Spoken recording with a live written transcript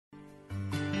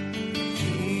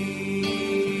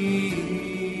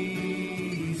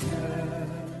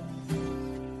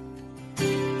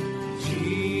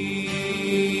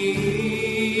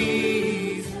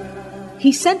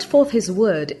He sent forth his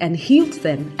word and healed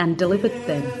them and delivered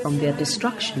them from their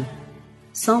destruction.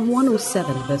 Psalm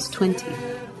 107 verse 20.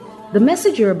 The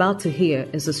message you're about to hear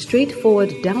is a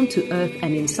straightforward, down-to-earth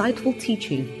and insightful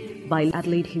teaching by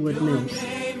Adelaide Heward-Mills.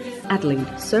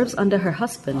 Adelaide serves under her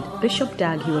husband, Bishop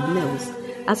Dag Heward-Mills,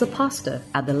 as a pastor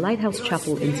at the Lighthouse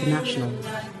Chapel International.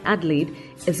 Adelaide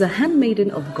is a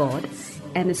handmaiden of God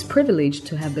and is privileged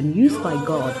to have been used by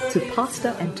God to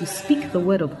pastor and to speak the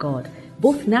word of God,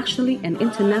 both nationally and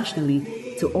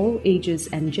internationally, to all ages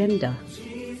and gender.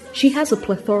 She has a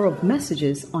plethora of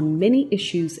messages on many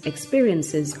issues,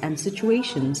 experiences, and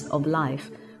situations of life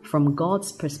from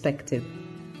God's perspective.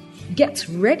 Get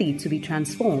ready to be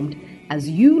transformed as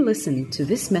you listen to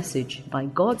this message by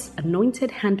God's anointed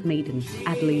handmaiden,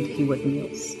 Adelaide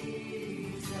Heward-Mills.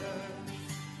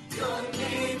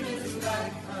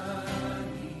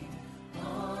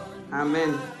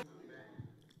 Amen.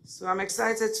 So I'm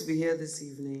excited to be here this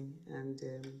evening, and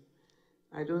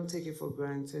I don't take it for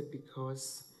granted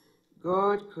because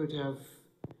God could have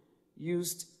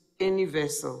used any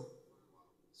vessel.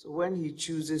 So when He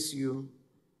chooses you,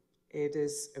 it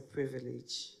is a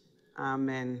privilege.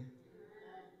 Amen.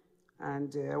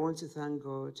 And I want to thank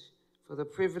God for the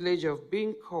privilege of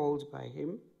being called by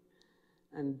Him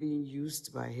and being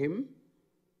used by Him.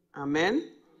 Amen.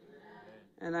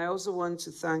 And I also want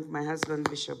to thank my husband,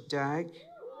 Bishop Dag,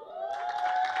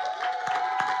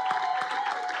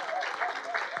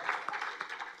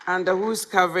 under whose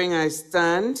covering I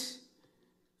stand,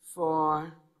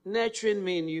 for nurturing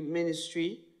me in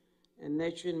ministry and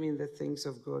nurturing me in the things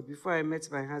of God. Before I met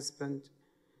my husband,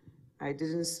 I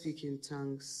didn't speak in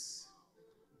tongues,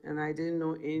 and I didn't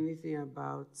know anything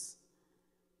about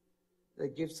the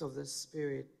gifts of the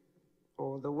Spirit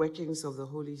or the workings of the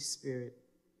Holy Spirit.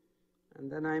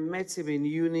 And then I met him in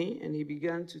uni, and he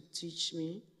began to teach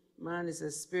me, man is a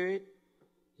spirit,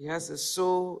 he has a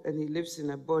soul, and he lives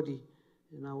in a body.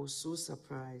 And I was so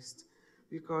surprised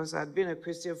because I'd been a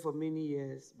Christian for many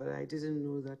years, but I didn't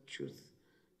know that truth.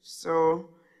 So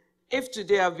if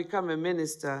today I've become a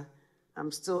minister,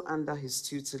 I'm still under his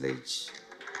tutelage,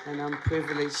 and I'm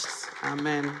privileged.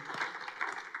 Amen.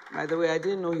 By the way, I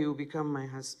didn't know he would become my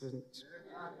husband.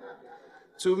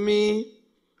 To me,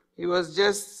 he was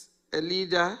just a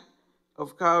leader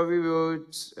of Calvary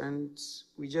Road, and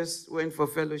we just went for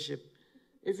fellowship.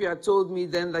 If you had told me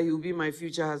then that he would be my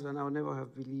future husband, I would never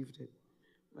have believed it.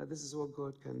 But this is what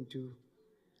God can do.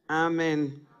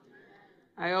 Amen.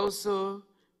 I also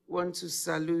want to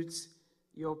salute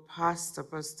your pastor,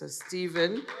 Pastor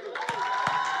Stephen,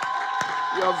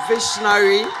 your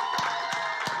visionary,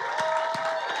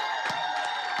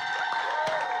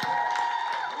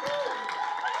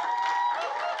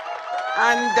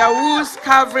 and whose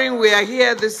covering we are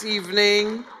here this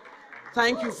evening.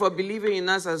 Thank you for believing in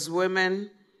us as women,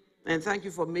 and thank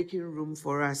you for making room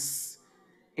for us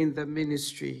in the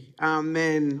ministry.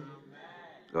 Amen.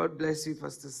 God bless you,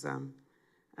 Pastor Sam.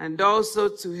 And also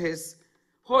to his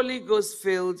Holy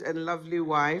Ghost-filled and lovely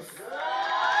wife,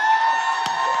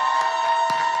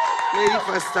 Lady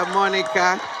Pastor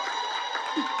Monica.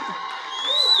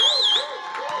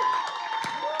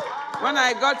 When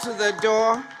I got to the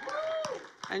door,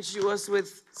 and she was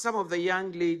with some of the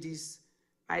young ladies,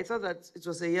 I thought that it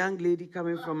was a young lady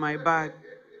coming from my bag.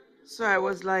 So I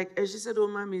was like, and she said, oh,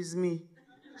 Mom, it's me.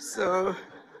 So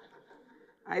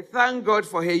I thank God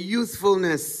for her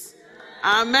youthfulness.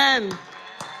 Amen.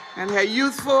 And her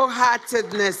youthful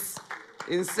heartedness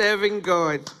in serving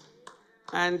God.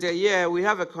 And yeah, we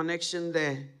have a connection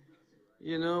there.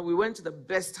 You know, we went to the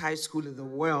best high school in the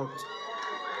world.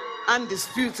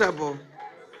 Undisputable.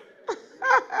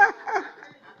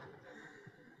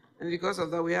 And because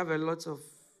of that, we have a lot of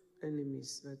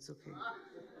enemies. That's okay.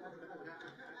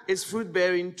 It's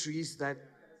fruit-bearing trees that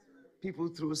people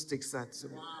throw sticks at. So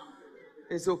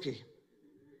it's okay.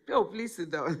 Oh, please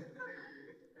sit down.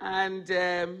 And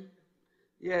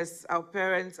yes, our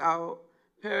parents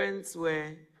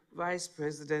were vice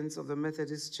presidents of the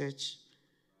Methodist Church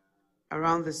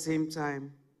around the same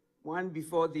time, one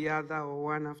before the other or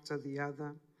one after the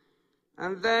other.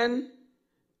 And then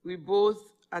we both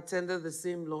attended the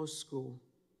same law school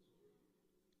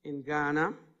in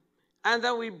Ghana. And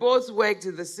then we both worked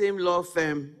in the same law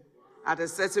firm at a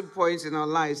certain point in our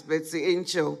lives, Betsy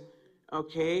Angel,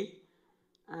 okay?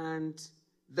 And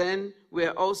then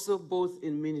we're also both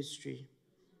in ministry.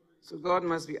 So God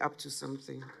must be up to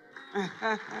something.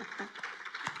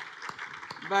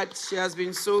 But she has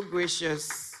been so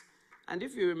gracious. And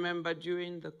if you remember,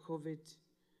 during the COVID,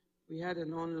 we had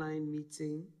an online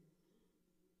meeting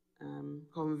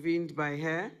convened by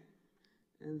her,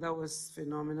 and that was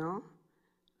phenomenal.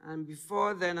 And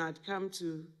before then, I'd come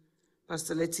to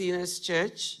Pastor Letina's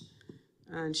church,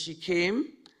 and she came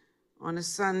on a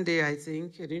Sunday, I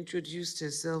think, and introduced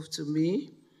herself to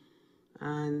me.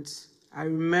 And I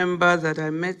remember that I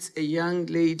met a young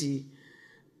lady,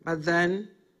 but then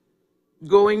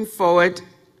going forward,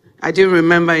 I didn't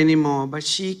remember anymore, but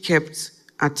she kept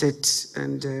at it,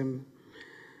 and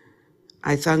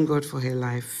I thank God for her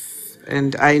life.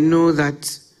 And I know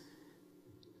that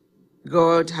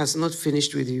God has not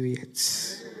finished with you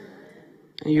yet.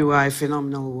 And you are a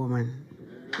phenomenal woman.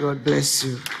 God bless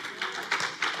you.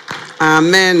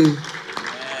 Amen.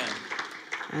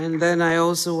 And then I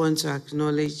also want to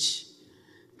acknowledge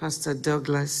Pastor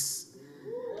Douglas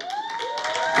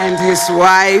and his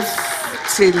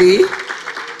wife, Tilly,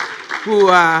 who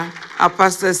are our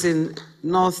pastors in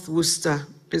North Worcester,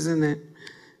 isn't it?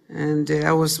 And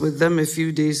I was with them a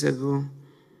few days ago,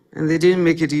 and they didn't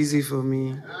make it easy for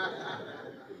me.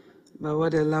 But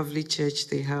what a lovely church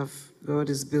they have.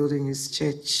 God is building his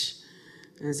church.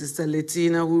 And Sister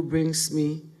Letina, who brings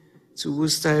me to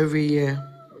Worcester every year.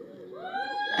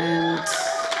 And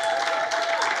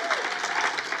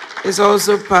is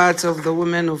also part of the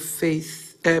Women of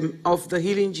Faith, of the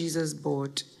Healing Jesus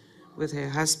Board with her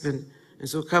husband. And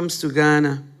so comes to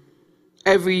Ghana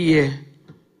every year.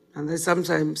 And then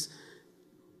sometimes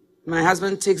my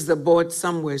husband takes the board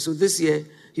somewhere. So this year,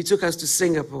 he took us to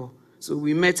Singapore. So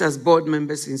we met as board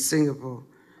members in Singapore.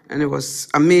 And it was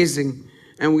amazing.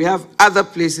 And we have other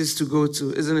places to go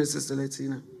to, isn't it, Sister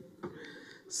Latina?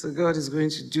 So God is going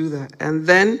to do that. And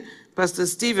then Pastor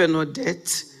Stephen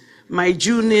Odette, my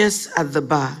juniors at the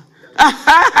bar.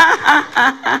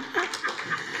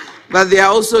 But they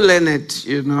are also learned,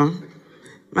 you know.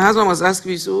 My husband was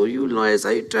asking me, so you lawyers,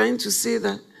 are you trying to say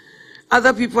that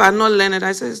other people are not learned?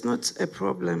 I said, it's not a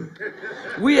problem.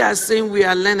 We are saying we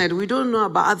are learned. We don't know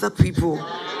about other people.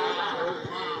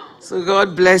 So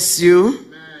God bless you.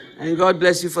 And God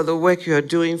bless you for the work you are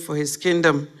doing for his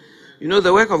kingdom. You know,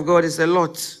 the work of God is a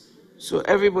lot. So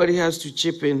everybody has to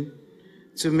chip in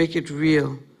to make it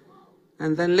real.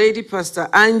 And then Lady Pastor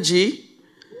Angie,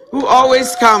 who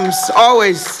always comes,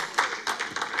 always,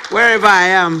 wherever I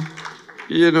am,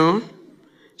 you know.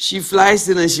 She flies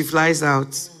in and she flies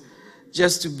out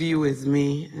just to be with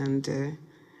me. And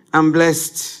I'm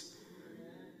blessed.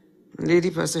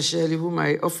 Lady Pastor Shirley, whom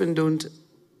I often don't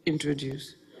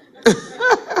introduce.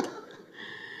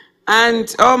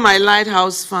 And all my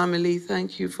Lighthouse family,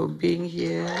 thank you for being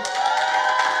here.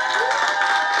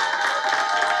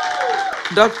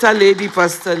 Dr. Lady,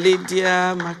 Pastor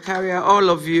Lydia, Macaria, all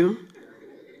of you,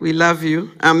 we love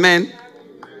you. Amen.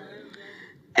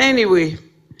 Anyway,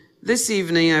 this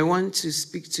evening I want to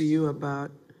speak to you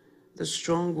about the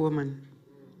strong woman.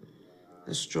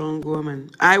 The strong woman.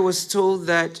 I was told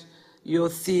that your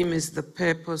theme is the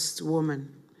purposed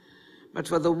woman. But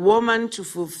for the woman to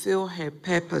fulfill her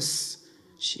purpose,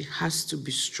 she has to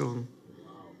be strong.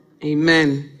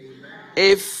 Amen.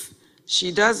 If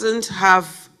she doesn't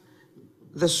have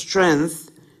the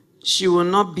strength, she will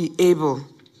not be able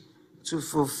to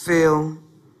fulfill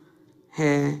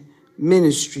her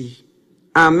ministry.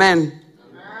 Amen.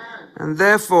 And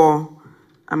therefore,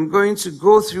 I'm going to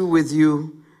go through with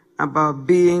you about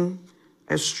being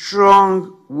a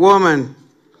strong woman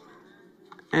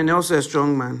and also a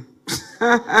strong man.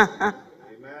 Amen.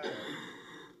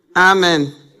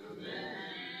 Amen.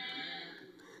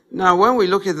 Now, when we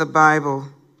look at the Bible,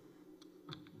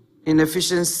 in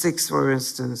Ephesians 6, for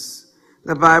instance,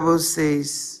 the Bible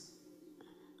says,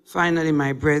 finally,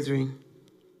 my brethren,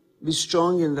 be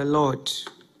strong in the Lord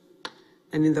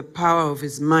and in the power of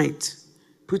his might.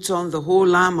 Put on the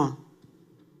whole armor,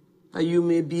 that you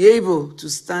may be able to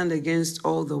stand against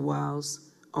all the wiles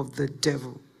of the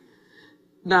devil.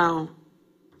 Now,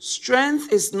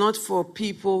 strength is not for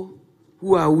people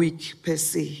who are weak per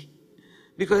se.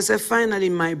 Because finally,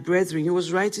 my brethren, he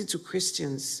was writing to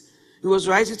Christians. He was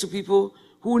writing to people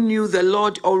who knew the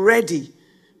Lord already,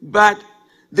 but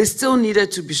they still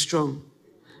needed to be strong.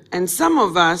 And some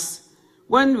of us,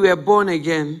 when we are born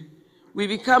again, we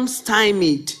become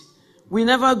stymied. We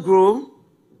never grow,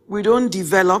 we don't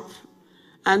develop,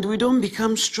 and we don't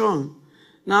become strong.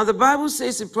 Now, the Bible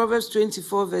says in Proverbs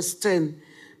 24, verse 10,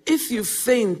 if you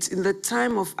faint in the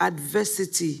time of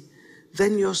adversity,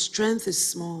 then your strength is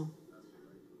small.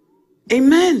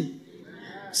 Amen.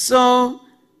 So,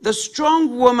 the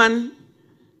strong woman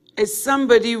is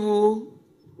somebody who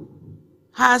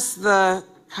has the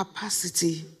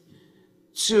capacity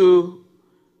to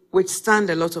withstand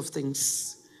a lot of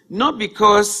things. Not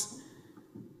because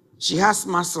she has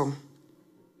muscle,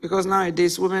 because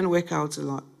nowadays women work out a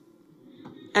lot.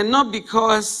 And not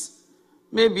because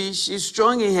maybe she's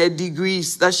strong in her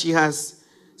degrees that she has.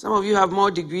 Some of you have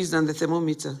more degrees than the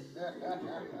thermometer.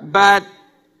 But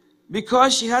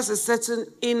because she has a certain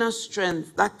inner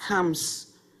strength that comes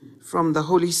from the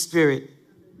Holy Spirit.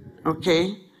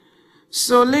 Okay?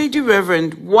 So, Lady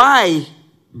Reverend, why?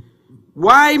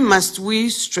 Why must we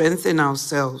strengthen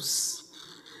ourselves?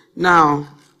 Now,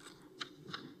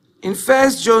 in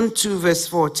 1 John 2, verse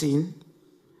 14,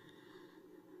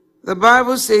 the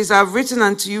Bible says, I've written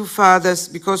unto you, fathers,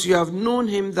 because you have known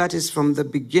him that is from the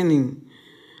beginning.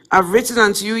 I've written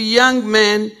unto you, young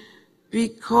men,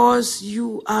 because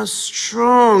you are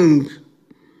strong,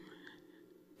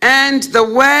 and the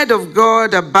word of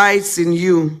God abides in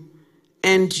you,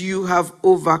 and you have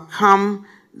overcome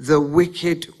the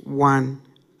wicked one.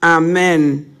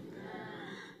 Amen.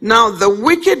 Now, the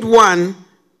wicked one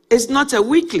is not a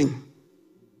weakling.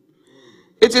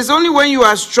 It is only when you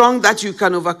are strong that you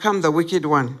can overcome the wicked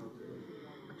one.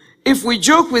 If we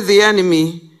joke with the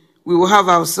enemy, we will have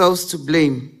ourselves to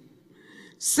blame.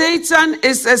 Satan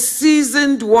is a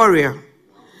seasoned warrior.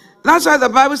 That's why the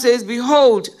Bible says,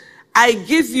 behold, I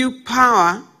give you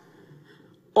power,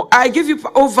 or I give you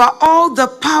over all the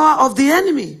power of the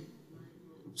enemy.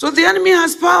 So the enemy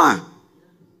has power.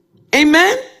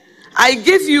 Amen? I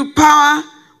give you power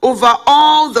over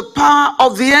all the power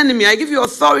of the enemy. I give you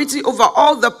authority over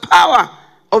all the power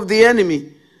of the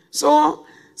enemy. So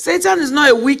Satan is not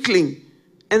a weakling.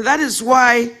 And that is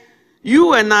why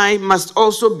you and I must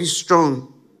also be strong.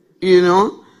 You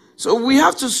know? So we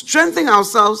have to strengthen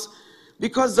ourselves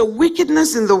because the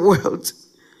wickedness in the world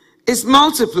is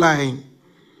multiplying.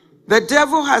 The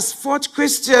devil has fought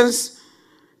Christians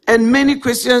and many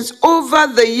Christians over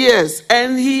the years,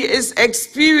 and he is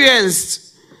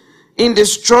experienced in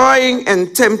destroying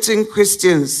and tempting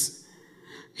Christians.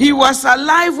 He was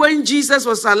alive when Jesus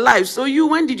was alive. So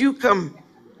when did you come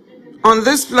on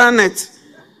this planet?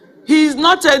 He is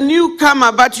not a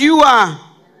newcomer, but you are.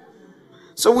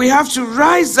 So we have to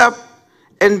rise up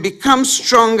and become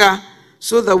stronger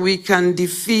so that we can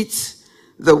defeat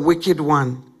the wicked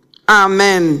one.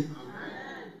 Amen.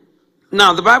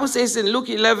 Now, the Bible says in Luke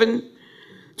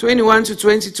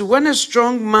 11:21-22, when a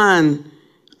strong man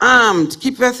armed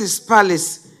keepeth his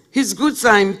palace, his goods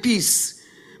are in peace.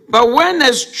 But when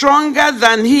a stronger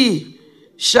than he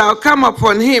shall come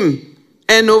upon him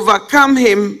and overcome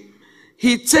him,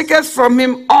 he taketh from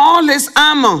him all his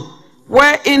armor,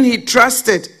 wherein he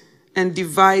trusted, and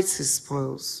divides his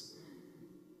spoils.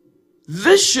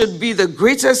 This should be the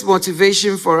greatest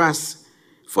motivation for us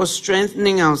for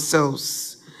strengthening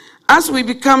ourselves. As we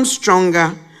become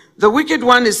stronger, the wicked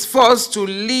one is forced to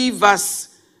leave us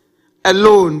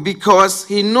alone because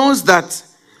he knows that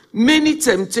many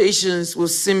temptations will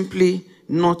simply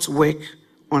not work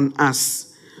on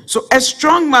us. So a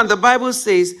strong man, the Bible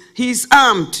says, he is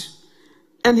armed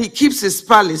and he keeps his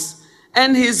palace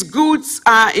and his goods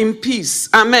are in peace.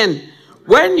 Amen.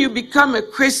 When you become a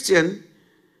Christian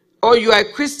or you are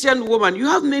a Christian woman, you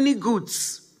have many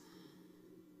goods.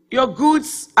 Your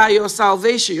goods are your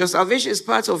salvation. Your salvation is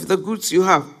part of the goods you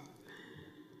have.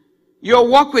 Your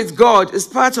walk with God is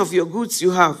part of your goods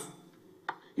you have.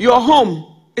 Your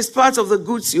home is part of the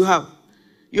goods you have.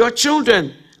 Your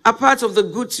children are part of the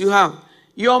goods you have.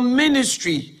 Your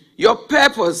ministry, your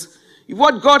purpose,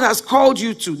 what God has called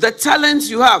you to, the talents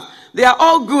you have, they are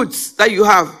all goods that you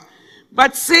have.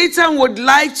 But Satan would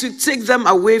like to take them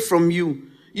away from you.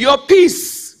 Your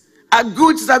peace are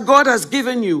goods that God has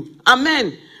given you.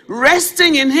 Amen.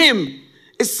 Resting in him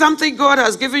is something God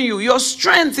has given you. Your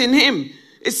strength in him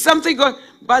is something God,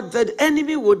 but the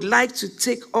enemy would like to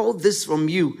take all this from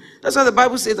you. That's why the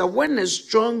Bible says that when a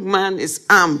strong man is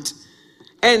armed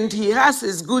and he has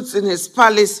his goods in his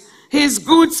palace, his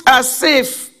goods are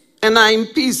safe and are in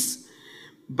peace.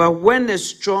 But when a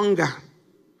stronger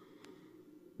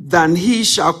than he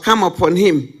shall come upon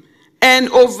him and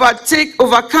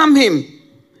overcome him,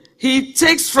 he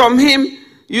takes from him.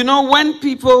 You know, when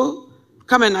people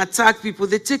come and attack people,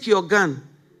 they take your gun,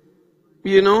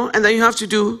 you know, and then you have to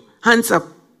do hands up.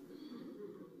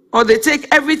 Or they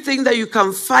take everything that you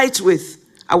can fight with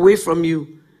away from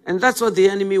you. And that's what the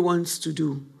enemy wants to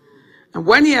do. And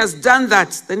when he has done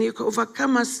that, then he can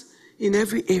overcome us in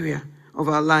every area of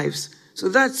our lives. So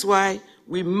that's why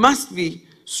we must be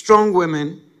strong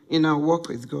women in our walk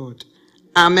with God.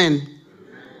 Amen.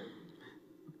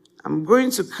 I'm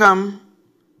going to come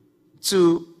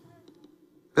to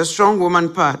the strong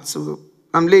woman part. So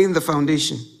I'm laying the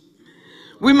foundation.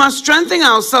 We must strengthen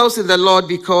ourselves in the Lord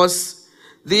because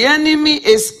the enemy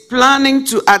is planning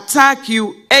to attack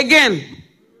you again.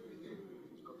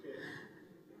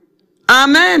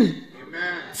 Amen.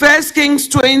 1 Kings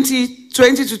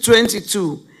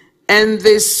 20:20-22. And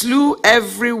they slew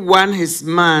every one his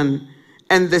man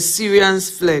and the Syrians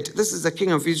fled. This is the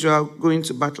king of Israel going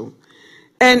to battle.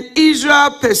 And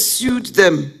Israel pursued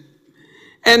them.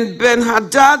 And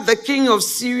Ben-Hadad, the king of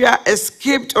Syria,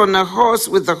 escaped on a horse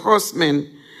with the horsemen.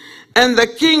 And the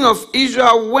king of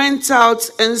Israel went out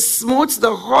and smote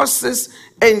the horses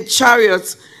and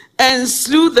chariots and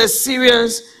slew the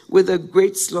Syrians with a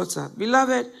great slaughter.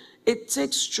 Beloved, it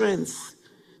takes strength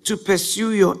to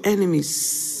pursue your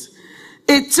enemies.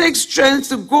 It takes strength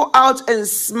to go out and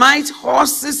smite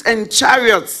horses and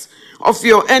chariots of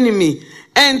your enemy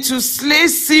and to slay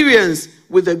Syrians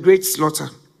with a great slaughter.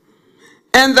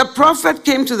 And the prophet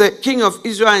came to the king of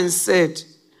Israel and said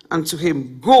unto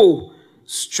him, Go,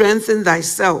 strengthen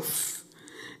thyself,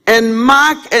 and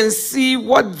mark and see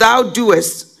what thou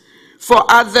doest. For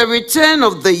at the return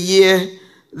of the year,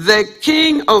 the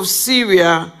king of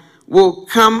Syria will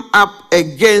come up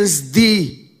against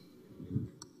thee.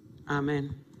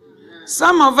 Amen.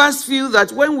 Some of us feel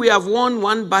that when we have won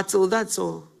one battle, that's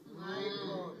all.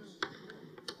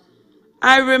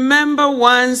 I remember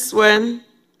once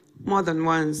more than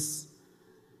once,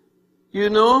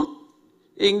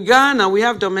 in Ghana, we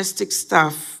have domestic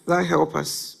staff that help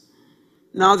us.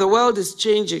 Now the world is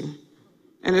changing,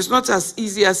 and it's not as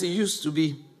easy as it used to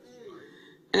be.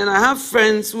 And I have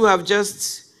friends who have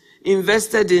just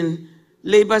invested in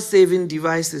labor-saving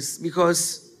devices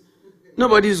because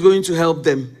nobody is going to help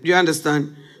them. Do you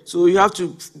understand? So you have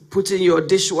to put in your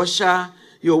dishwasher,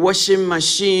 your washing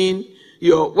machine,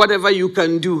 your whatever you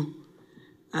can do.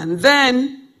 And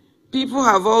then people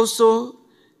have also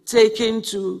taken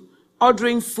to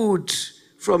ordering food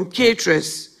from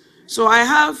caterers. So I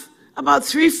have about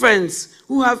 3 friends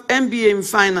who have MBA in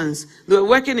finance. They were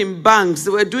working in banks.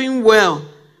 They were doing well.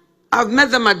 I've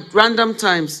met them at random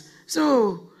times.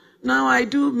 So now I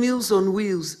do Meals on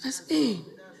Wheels. I say, hey.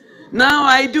 Now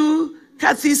I do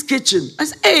Kathy's Kitchen. I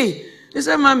say, hey. They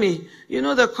say, Mommy,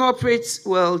 the corporate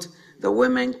world, the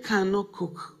women cannot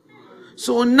cook.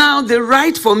 So now they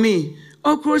write for me,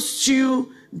 okra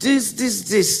stew,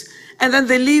 this. And then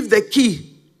they leave the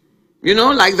key,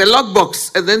 like the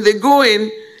lockbox. And then they go in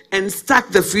and stack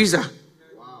the freezer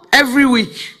every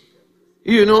week,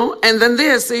 And then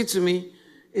they say to me,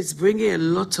 it's bringing a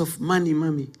lot of money,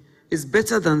 Mommy. It's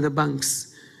better than the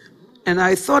banks. And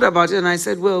I thought about it and I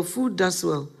said, well, food does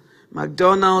well.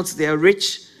 McDonald's, they are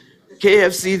rich.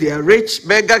 KFC, they are rich.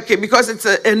 Burger King, because it's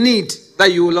a need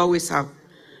that you will always have.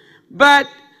 But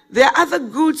there are other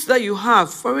goods that you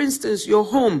have. For instance, your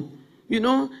home.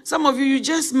 Some of you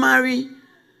just marry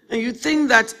and you think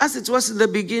that as it was in the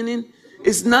beginning,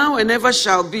 it's now and ever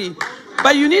shall be.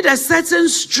 But you need a certain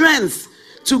strength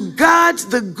to guard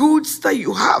the goods that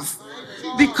you have,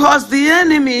 because the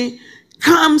enemy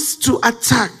comes to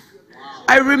attack.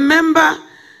 I remember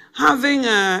having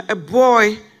a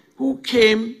boy who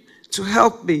came to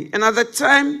help me. And at the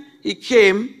time he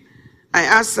came, I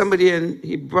asked somebody and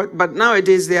he brought, but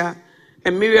nowadays there are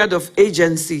a myriad of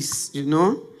agencies,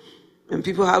 and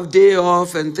people have day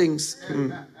off and things.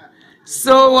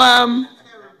 So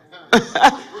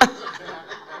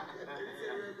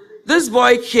this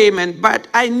boy came, but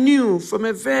I knew from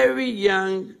a very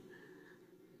young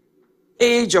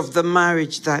age of the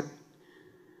marriage that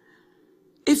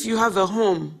if you have a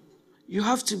home, you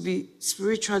have to be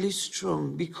spiritually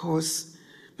strong because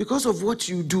of what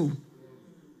you do.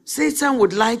 Satan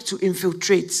would like to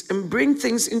infiltrate and bring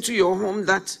things into your home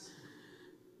that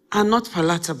are not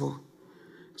palatable.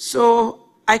 So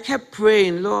I kept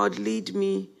praying, Lord, lead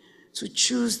me to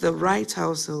choose the right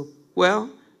household. Well,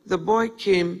 the boy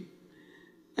came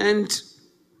and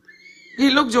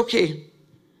he looked okay.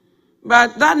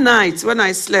 But that night when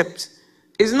I slept,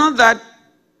 it's not that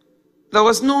there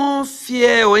was no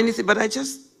fear or anything, but I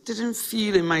just didn't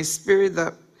feel in my spirit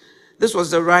that this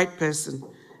was the right person.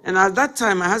 And at that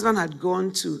time, my husband had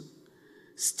gone to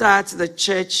start the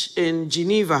church in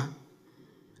Geneva.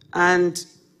 And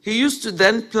he used to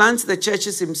then plant the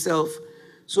churches himself.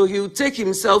 So he would take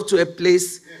himself to a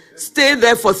place, stay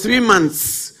there for 3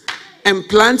 months, and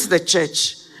plant the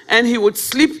church. And he would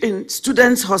sleep in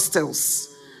students' hostels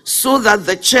so that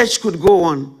the church could go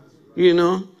on,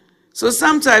 So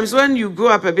sometimes when you grow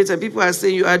up a bit and people are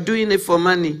saying you are doing it for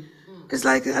money, it's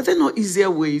like, are there no easier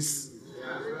ways?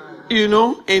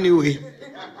 Anyway.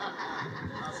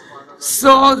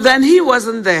 So then he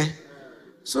wasn't there.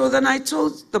 So then I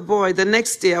told the boy the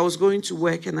next day I was going to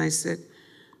work and I said,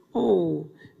 oh,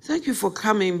 thank you for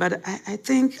coming, but I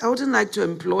think I wouldn't like to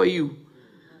employ you.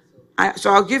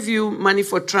 So I'll give you money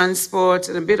for transport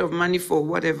and a bit of money for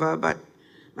whatever, but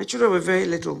my children were very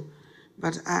little.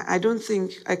 But I don't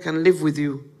think I can live with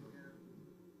you.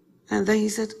 And then he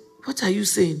said, what are you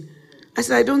saying? I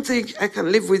said, I don't think I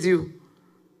can live with you.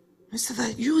 I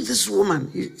said, you, this woman.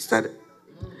 He started.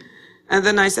 And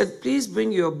then I said, please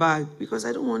bring your bag, because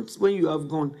I don't want, when you have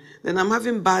gone, then I'm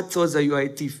having bad thoughts that you are a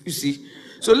thief, you see.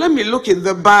 So let me look in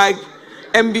the bag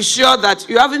and be sure that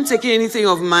you haven't taken anything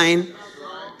of mine.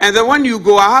 And then when you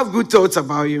go, I have good thoughts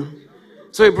about you.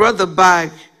 So he brought the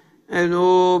bag. And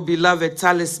oh, beloved,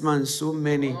 talismans, so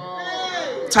many.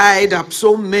 Tied up,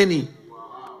 so many.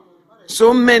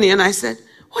 So many. And I said,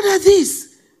 what are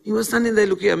these? He was standing there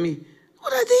looking at me.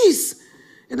 What are these?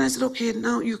 And I said, okay,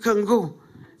 now you can go.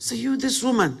 So you, this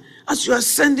woman, as you are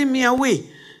sending me away,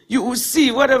 you will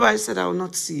see whatever I said I will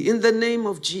not see. In the name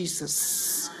of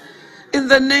Jesus. In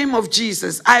the name of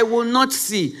Jesus, I will not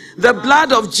see. The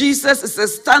blood of Jesus is a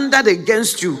standard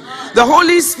against you. The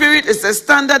Holy Spirit is a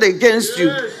standard against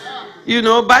you. You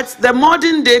know, but the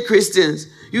modern day Christians,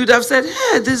 you'd have said,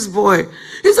 hey, this boy,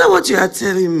 is that what you are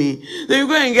telling me? Then you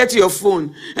go and get your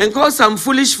phone and call some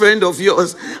foolish friend of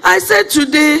yours. I said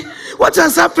today, what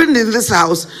has happened in this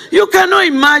house? You cannot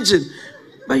imagine.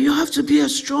 But you have to be a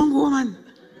strong woman.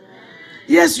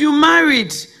 Yes, you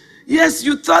married. Yes,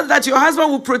 you thought that your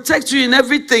husband would protect you in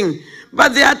everything.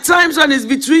 But there are times when it's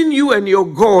between you and your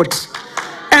God.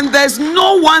 And there's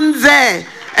no one there.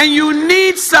 And you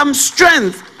need some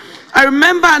strength. I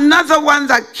remember another one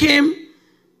that came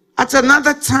at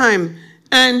another time.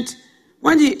 And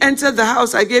when he entered the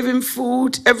house, I gave him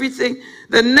food, everything.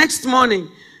 The next morning,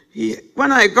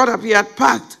 when I got up, he had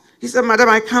packed. He said, Madam,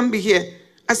 I can't be here.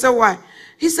 I said, why?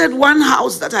 He said, one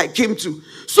house that I came to,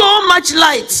 so much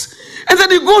light. And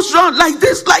then it goes around like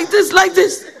this, like this, like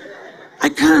this. I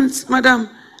can't, Madam,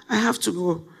 I have to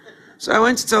go. So I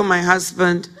went to tell my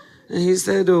husband, and he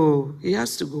said, oh, he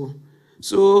has to go.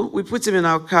 So we put him in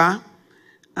our car,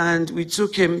 and we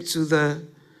took him to the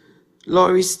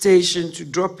lorry station to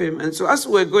drop him. And so as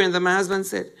we were going, then my husband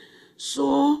said,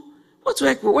 so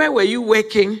where were you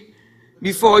working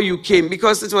before you came?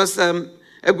 Because it was a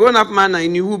grown-up man I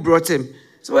knew who brought him.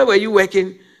 So where were you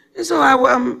working? And so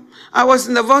I was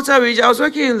in the Volta region. I was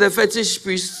working in the fetish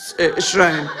priest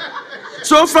shrine.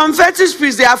 So from fetish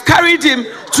priest, they have carried him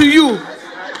to you.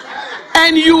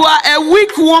 And you are a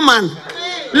weak woman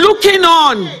looking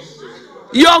on.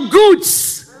 Your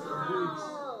goods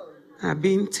are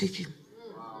being taken.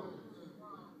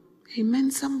 Amen,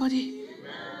 somebody?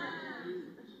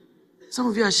 Some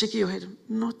of you are shaking your head.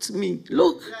 Not me.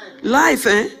 Look, life,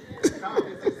 eh?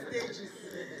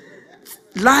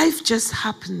 Life just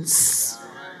happens.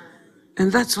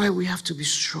 And that's why we have to be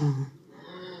strong.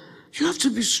 You have to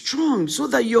be strong so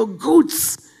that your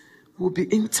goods will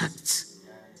be intact.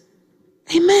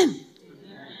 Amen.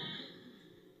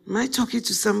 Am I talking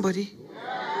to somebody?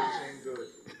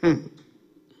 Turn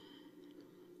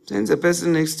the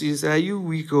person next to you and say, are you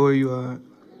weak or you are?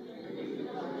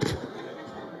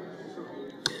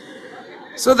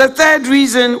 So the third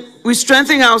reason, we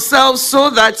strengthen ourselves so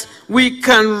that we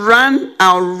can run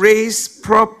our race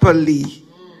properly.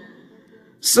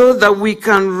 So that we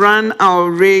can run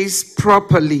our race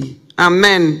properly.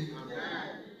 Amen.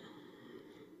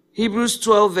 Hebrews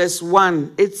 12 verse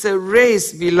 1. It's a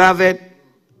race, beloved.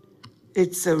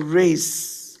 It's a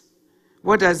race.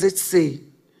 What does it say?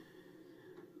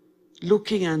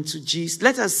 Looking unto Jesus.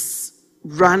 Let us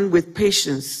run with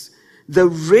patience the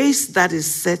race that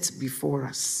is set before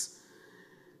us.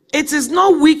 It is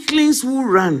not weaklings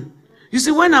who run. You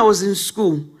see, when I was in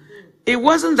school, it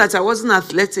wasn't that I wasn't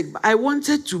athletic, but I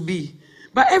wanted to be.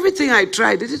 But everything I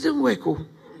tried, it didn't work. Oh.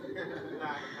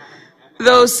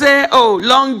 They'll say, oh,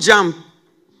 long jump.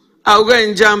 I'll go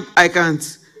and jump. I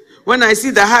can't. When I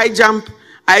see the high jump,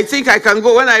 I think I can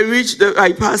go. When I reach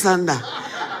I pass under.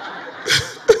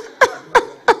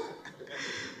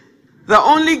 The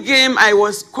only game I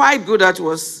was quite good at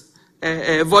was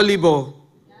volleyball.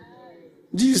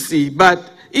 Do you see? But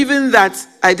even that,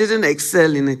 I didn't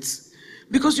excel in it.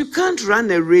 Because you can't run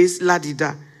a race,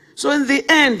 la-di-da. So in the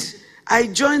end, I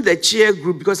joined the cheer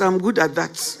group because I'm good at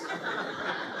that.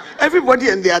 Everybody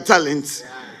and their talents.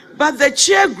 But the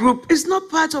cheer group is not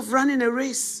part of running a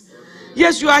race.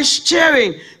 Yes, you are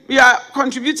cheering. You are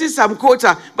contributing some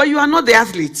quota, but you are not the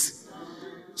athlete.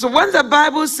 So when the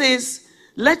Bible says,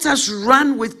 let us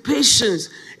run with patience,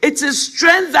 it is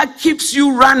strength that keeps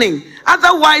you running.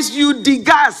 Otherwise, you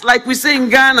degas, like we say in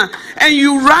Ghana, and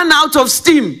you run out of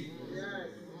steam.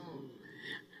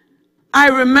 I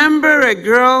remember a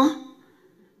girl,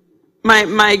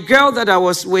 my girl that I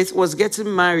was with was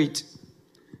getting married.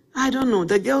 I don't know,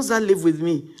 the girls that live with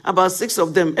me, about 6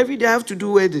 of them, every day I have to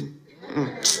do wedding.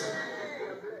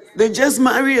 They just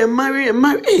marry and marry and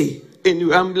marry. Hey,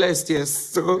 anyway, I'm blessed, yes.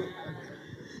 So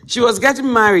she was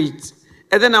getting married.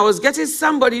 And then I was getting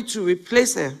somebody to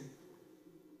replace her.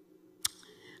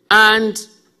 And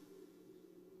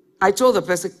I told the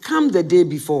person, come the day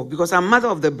before, because I'm mother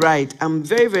of the bride. I'm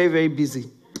very, very, very busy.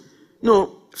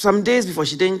 No, some days before,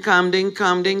 she didn't come.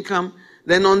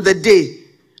 Then on the day,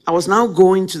 I was now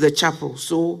going to the chapel.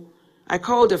 So I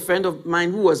called a friend of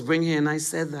mine who was bringing her, and I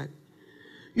said that,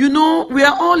 you know, we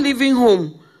are all leaving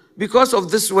home because of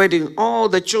this wedding. All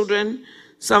the children,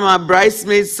 some are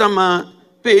bridesmaids, some are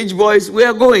page boys. We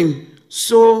are going.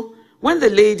 So when the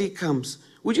lady comes,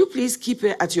 would you please keep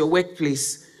her at your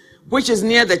workplace, which is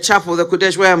near the chapel, the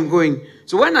Kodesh, where I'm going.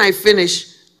 So when I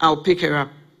finish, I'll pick her up.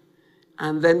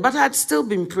 And then, but I'd still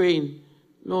been praying,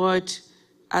 Lord,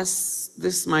 as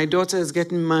this, my daughter is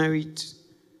getting married,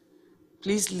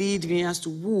 please lead me as to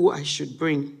who I should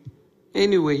bring.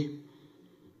 Anyway,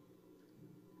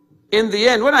 in the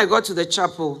end, when I got to the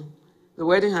chapel, the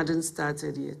wedding hadn't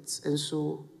started yet. And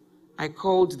so I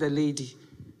called the lady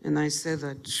and I said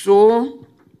that, so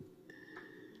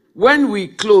when we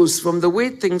close, from the way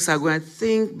things are going, I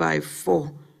think by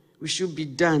 4 we should be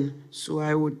done. So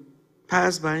I would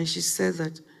pass by, and she said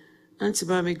that, Auntie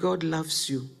Mami, God loves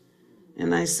you.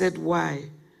 And I said, why?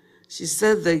 She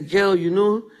said, the girl, you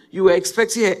know, you were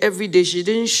expecting her every day. She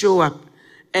didn't show up.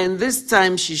 And this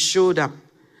time she showed up.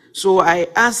 So I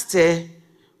asked her,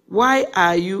 why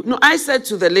are you... No, I said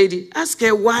to the lady, ask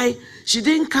her why she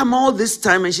didn't come all this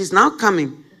time and she's now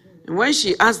coming. And when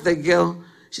she asked the girl,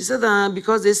 she said,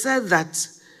 because they said that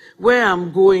where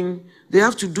I'm going, they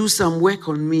have to do some work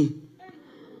on me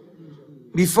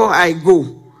before I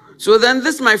go. So then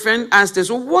this, my friend, asked her,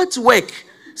 so what work?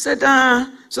 Said,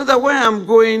 so that where I'm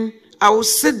going, I will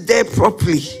sit there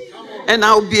properly and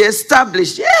I'll be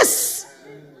established. Yes.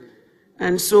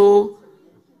 And so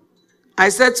I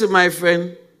said to my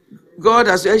friend, God,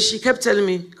 as she kept telling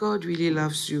me, God really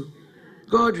loves you.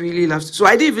 God really loves you. So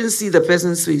I didn't even see the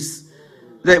person's face.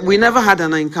 That we never had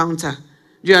an encounter.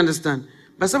 Do you understand?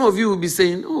 But some of you will be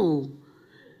saying, oh,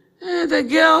 the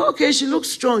girl, okay, she looks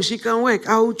strong. She can work.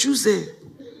 I will choose her.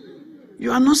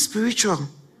 You are not spiritual.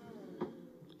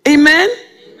 Amen?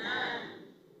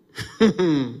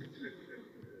 Amen.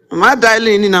 Am I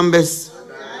dialing any numbers?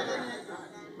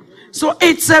 So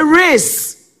it's a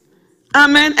race.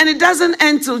 Amen. And it doesn't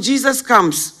end till Jesus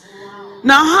comes.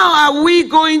 Now, how are we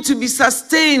going to be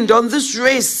sustained on this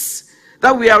race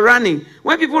that we are running?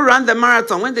 When people run the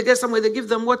marathon, when they get somewhere, they give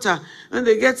them water. When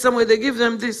they get somewhere, they give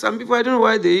them this. Some people, I don't know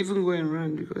why they even go and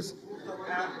run, because...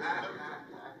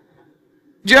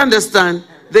 Do you understand?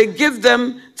 They give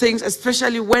them things,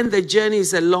 especially when the journey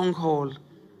is a long haul.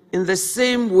 In the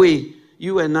same way,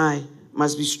 you and I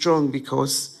must be strong,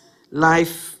 because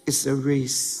life is a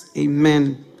race.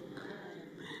 Amen.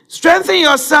 Strengthen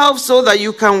yourself so that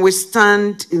you can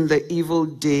withstand in the evil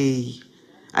day.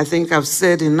 I think I've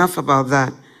said enough about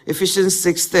that. Ephesians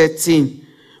 6:13.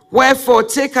 Wherefore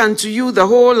take unto you the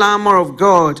whole armor of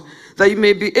God, that you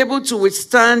may be able to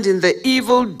withstand in the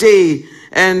evil day,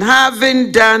 and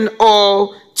having done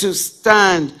all, to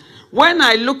stand. When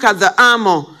I look at the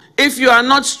armor, if you are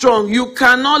not strong, you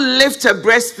cannot lift a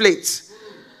breastplate.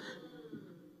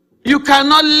 You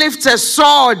cannot lift a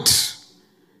sword.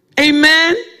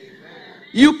 Amen?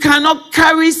 You cannot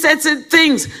carry certain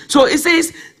things. So it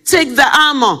says, take the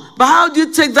armor. But how do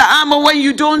you take the armor when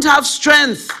you don't have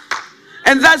strength?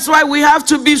 And that's why we have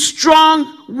to be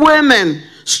strong women.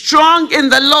 Strong in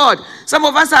the Lord. Some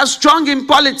of us are strong in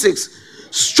politics.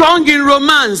 Strong in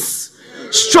romance.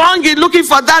 Strong in looking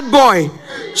for that boy.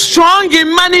 Strong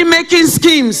in money-making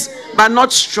schemes. But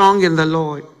not strong in the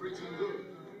Lord.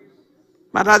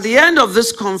 But at the end of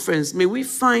this conference, may we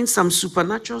find some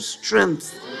supernatural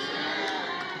strength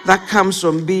that comes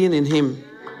from being in Him.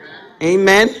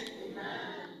 Amen.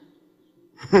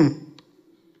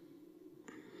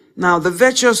 Now, the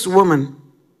virtuous woman,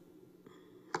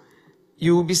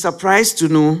 you will be surprised to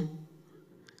know,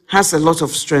 has a lot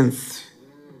of strength.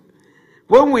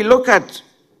 When we look at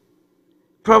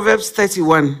Proverbs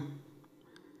 31,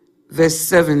 verse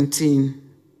 17,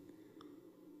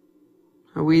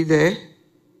 are we there?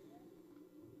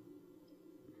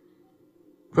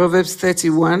 Proverbs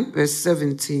 31, verse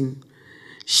 17.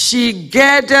 She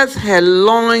girdeth her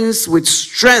loins with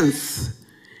strength,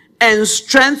 and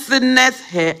strengtheneth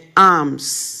her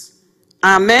arms.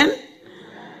 Amen? Amen.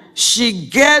 She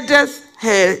girdeth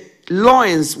her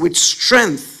loins with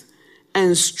strength,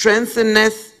 and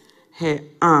strengtheneth her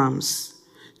arms.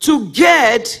 To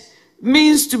gird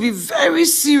means to be very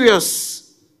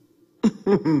serious.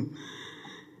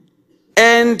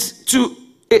 And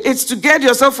it's to get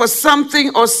yourself for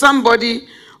something or somebody,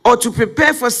 or to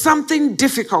prepare for something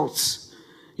difficult,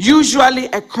 usually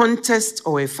a contest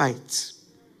or a fight.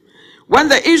 When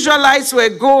the Israelites were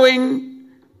going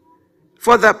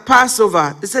for the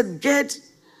Passover, they said, gird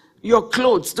your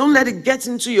clothes. Don't let it get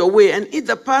into your way, and eat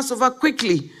the Passover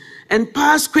quickly and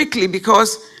pass quickly,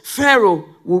 because Pharaoh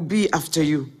will be after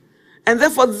you. And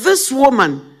therefore, this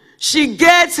woman, she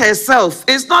gets herself.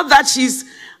 It's not that she's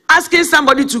asking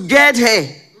somebody to get her.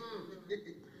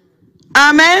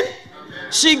 Amen?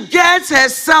 She gets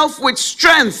herself with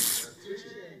strength.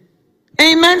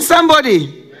 Amen,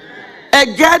 somebody? A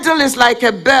girdle is like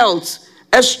a belt,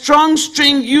 a strong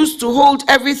string used to hold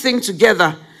everything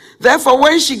together. Therefore,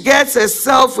 when she gets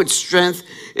herself with strength,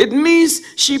 it means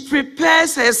she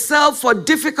prepares herself for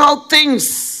difficult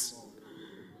things.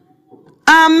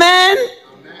 Amen?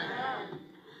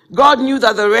 God knew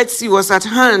that the Red Sea was at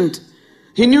hand.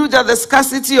 He knew that the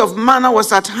scarcity of manna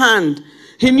was at hand.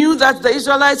 He knew that the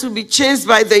Israelites would be chased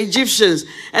by the Egyptians.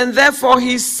 And therefore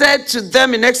he said to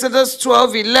them in Exodus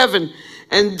 12:11,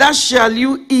 and thus shall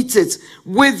you eat it,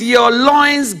 with your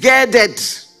loins girded.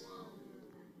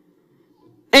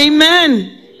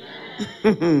 Amen.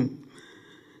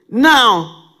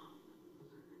 Now,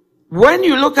 when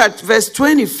you look at verse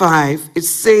 25, it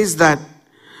says that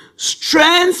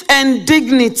strength and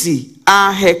dignity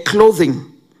are her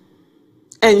clothing,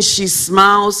 and she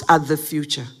smiles at the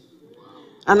future.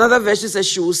 Another version says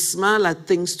she will smile at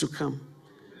things to come.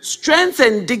 Strength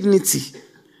and dignity.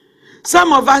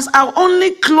 Some of us, our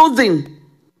only clothing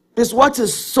is what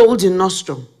is sold in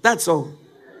Nordstrom. That's all.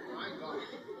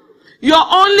 Your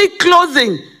only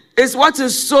clothing is what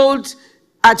is sold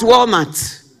at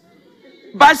Walmart.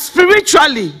 But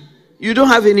spiritually, you don't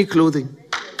have any clothing.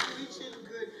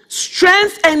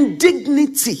 Strength and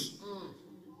dignity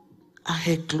are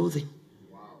her clothing.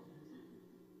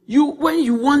 When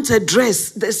you want a dress,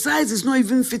 the size is not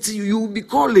even fitting you. You will be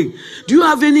calling, do you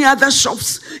have any other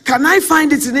shops? Can I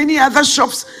find it in any other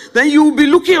shops? Then you will be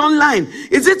looking online.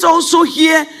 Is it also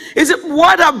here?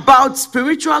 What about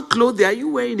spiritual clothing? Are you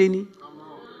wearing any?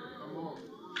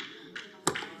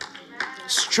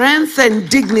 Strength and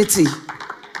dignity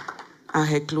are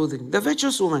her clothing. The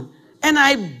virtuous woman. And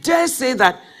I dare say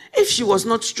that if she was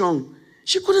not strong,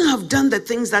 she couldn't have done the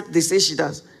things that they say she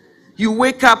does. You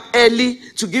wake up early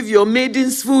to give your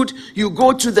maidens food. You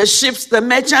go to the ships, the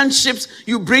merchant ships.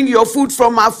 You bring your food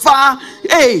from afar.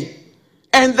 Hey.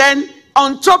 And then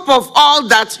on top of all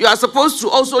that, you are supposed to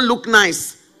also look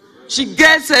nice. She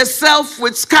gets herself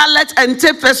with scarlet and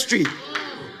tapestry.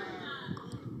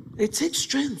 It takes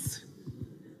strength.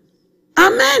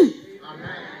 Amen.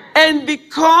 And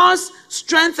because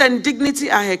strength and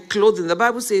dignity are her clothing, the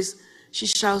Bible says she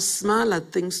shall smile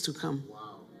at things to come.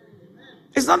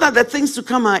 It's not that the things to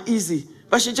come are easy,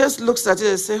 but she just looks at it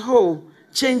and says, oh,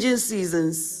 changing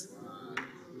seasons.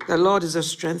 The Lord is the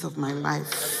strength of my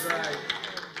life.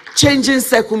 Changing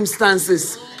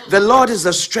circumstances. The Lord is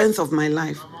the strength of my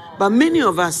life. But many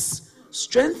of us,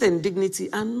 strength and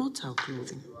dignity are not our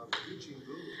clothing.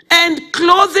 And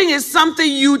clothing is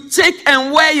something you take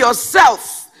and wear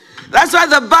yourself. That's why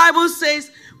the Bible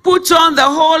says, put on the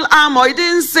whole armor. It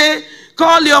didn't say,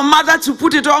 call your mother to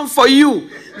put it on for you.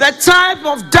 The time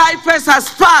of diapers has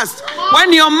passed.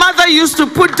 When your mother used to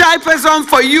put diapers on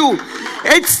for you,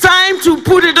 it's time to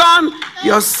put it on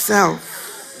yourself.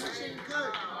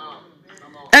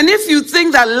 And if you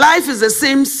think that life is the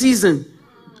same season,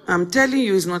 I'm telling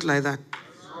you, it's not like that.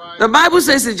 The Bible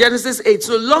says in Genesis 8,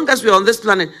 so long as we're on this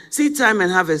planet, seed time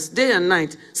and harvest, day and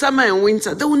night, summer and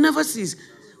winter, they will never cease.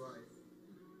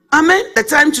 Amen? The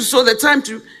time to sow, the time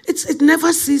to... It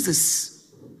never ceases.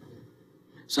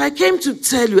 So I came to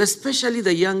tell you, especially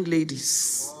the young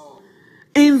ladies,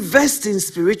 invest in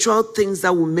spiritual things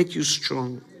that will make you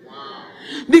strong.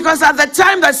 Because at the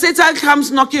time that Satan comes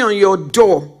knocking on your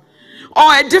door,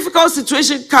 or a difficult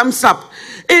situation comes up,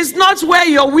 it's not where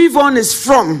your weave on is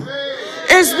from.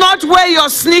 It's not where your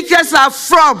sneakers are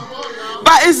from.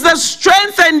 But it's the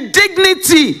strength and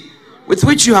dignity with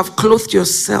which you have clothed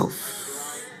yourself.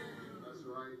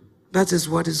 That is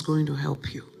what is going to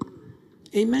help you.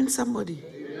 Amen, somebody.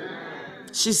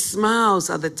 She smiles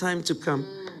at the time to come.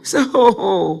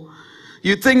 So,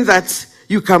 you think that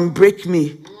you can break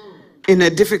me in a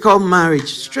difficult marriage?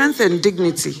 Strength and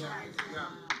dignity.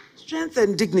 Strength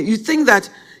and dignity. You think that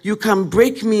you can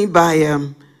break me by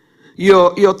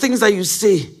your things that you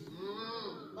say.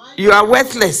 You are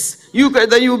worthless.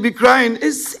 Then you will be crying.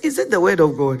 Is it the word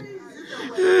of God?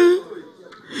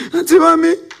 Auntie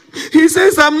Mami, he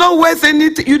says I'm not worth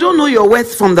anything. You don't know your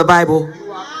worth from the Bible.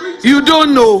 You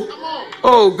don't know.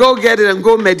 Oh, go get it and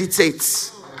go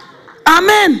meditate.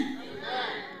 Amen.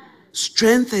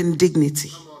 Strength and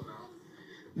dignity.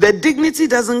 The dignity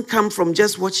doesn't come from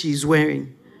just what she's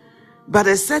wearing, but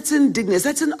a certain dignity, a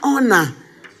certain honor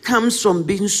comes from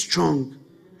being strong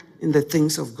in the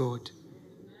things of God.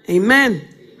 Amen.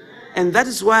 And that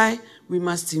is why we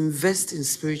must invest in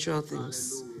spiritual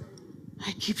things.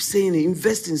 I keep saying it,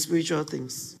 invest in spiritual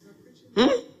things.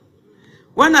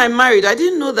 When I married, I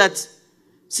didn't know that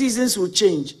seasons would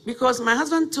change because my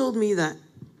husband told me that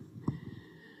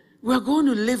we're going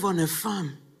to live on a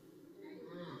farm.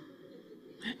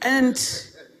 And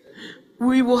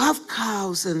we will have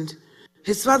cows, and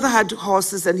his father had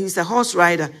horses, and he's a horse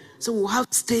rider. So we'll have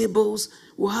stables,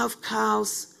 we'll have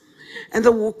cows, and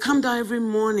then we'll come down every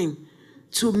morning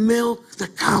to milk the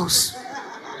cows.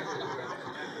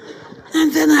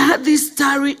 And then I had these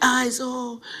starry eyes.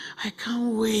 Oh, I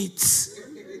can't wait.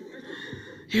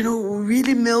 We'll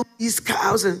really milk these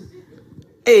cows. And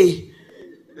hey,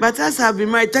 but as I've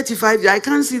been married 35 years, I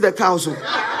can't see the cows.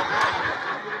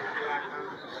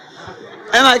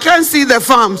 And I can't see the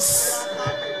farms.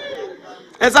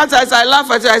 And sometimes I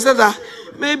laugh at it. I said that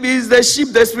maybe it's the sheep,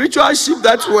 the spiritual sheep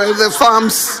that were the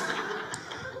farms.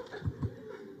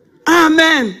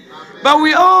 Amen. But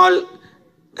we all,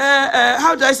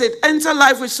 how do I say it, enter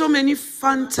life with so many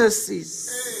fantasies.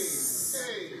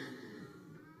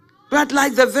 But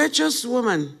like the virtuous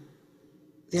woman,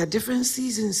 there are different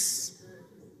seasons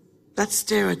that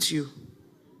stare at you.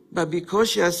 But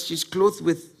because she's clothed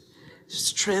with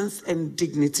strength and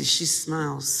dignity, she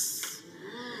smiles.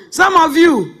 Some of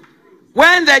you,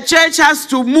 when the church has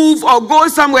to move or go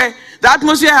somewhere, the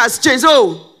atmosphere has changed.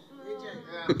 Oh,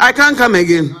 I can't come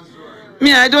again.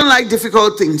 Me, I don't like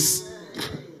difficult things.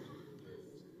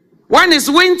 When it's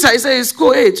winter, I say it's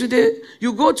cold. Hey, today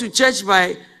you go to church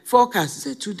by forecast.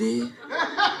 Say today,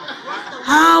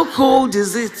 how cold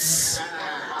is it?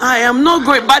 I am not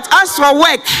going. But as for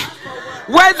work,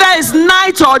 whether it's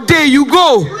night or day, you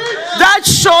go. That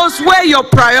shows where your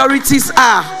priorities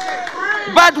are.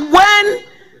 But when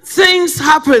things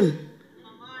happen,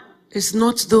 it's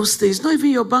not those things. It's not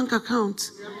even your bank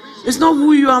account. It's not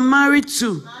who you are married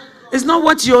to. It's not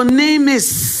what your name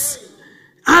is.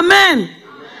 Amen.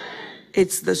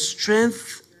 It's the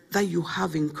strength that you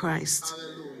have in Christ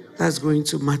that's going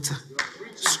to matter.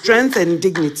 Strength and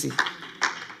dignity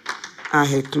are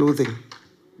her clothing.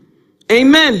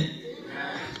 Amen.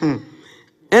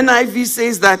 NIV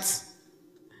says that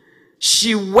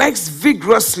she works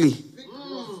vigorously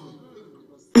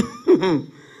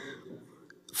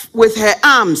with her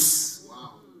arms.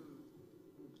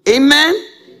 Amen.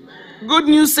 Good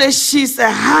news says she's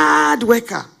a hard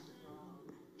worker.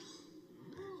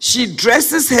 She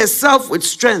dresses herself with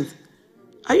strength.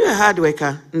 Are you a hard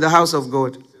worker in the house of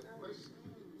God?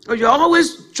 Or you're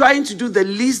always trying to do the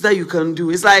least that you can do?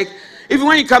 It's like, even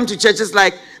when you come to church, it's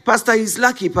like, Pastor, he's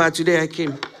lucky, but today I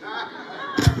came.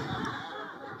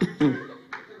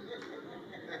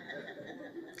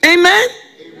 Amen?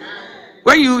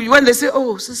 When they say,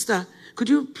 oh, sister, could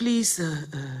you please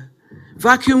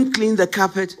vacuum clean the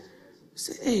carpet?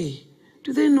 Say, hey,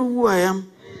 do they know who I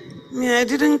am? I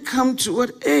didn't come to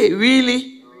what? Hey,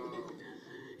 really?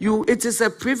 It is a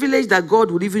privilege that God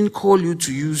would even call you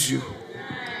to use you.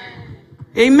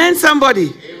 Amen, somebody?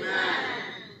 Amen.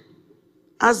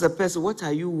 Ask the person, what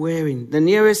are you wearing? The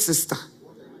nearest sister.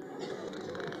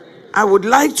 I would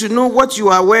like to know what you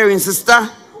are wearing, sister.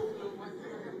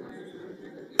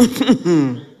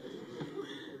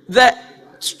 The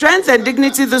strength and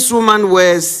dignity this woman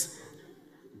wears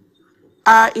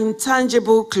are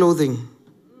intangible clothing.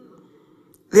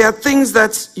 They are things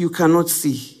that you cannot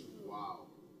see.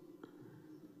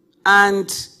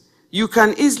 And you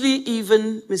can easily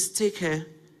even mistake her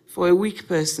for a weak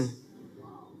person.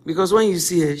 Because when you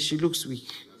see her, she looks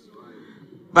weak.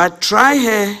 But try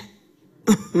her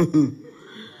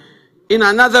in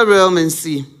another realm and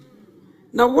see.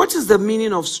 Now, what is the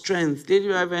meaning of strength? Lady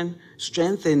Reverend,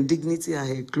 strength and dignity are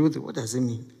her clothing. What does it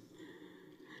mean?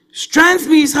 Strength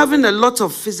means having a lot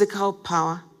of physical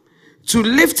power to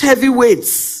lift heavy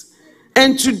weights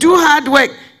and to do hard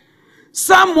work.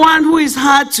 Someone who is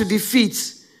hard to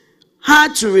defeat,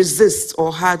 hard to resist,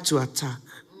 or hard to attack.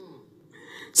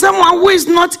 Someone who is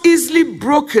not easily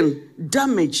broken,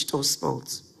 damaged, or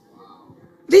spoiled.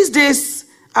 These days,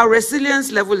 our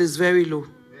resilience level is very low.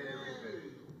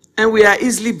 And we are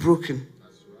easily broken.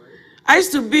 I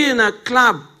used to be in a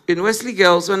club in Wesley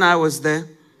Girls when I was there,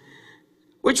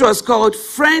 which was called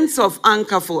Friends of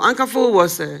Ankerful. Ankerful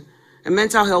was a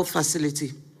mental health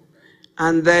facility.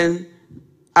 And then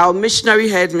our missionary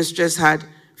headmistress had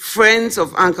Friends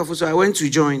of Ankerful, so I went to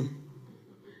join.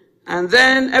 And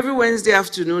then every Wednesday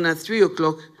afternoon at 3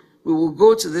 o'clock, we would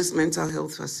go to this mental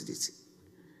health facility.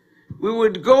 We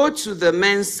would go to the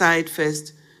men's side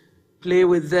first, play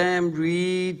with them,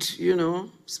 read,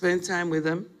 spend time with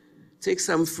them, take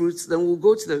some fruits, then we'll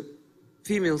go to the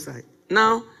female side.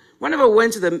 Now, whenever we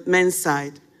went to the men's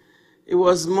side, it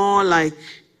was more like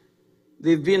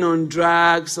they've been on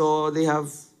drugs or they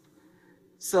have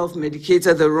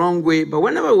self-medicated the wrong way. But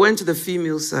whenever I went to the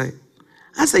female side,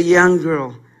 as a young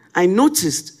girl, I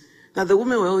noticed that the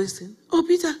women were always saying, "Oh,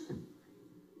 Peter,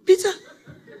 Peter,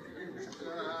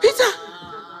 Peter."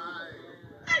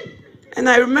 And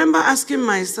I remember asking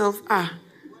myself,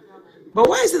 but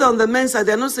why is it on the men's side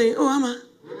they're not saying, "Oh, Amma,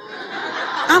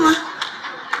 Amma,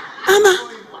 Amma"?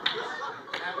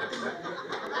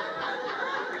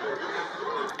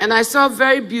 And I saw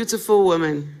very beautiful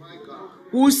women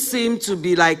who seemed to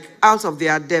be like out of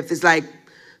their depth. It's like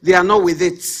they are not with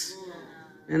it.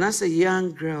 And as a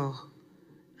young girl,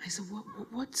 I said,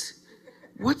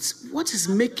 what is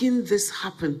making this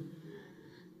happen?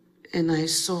 And I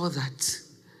saw that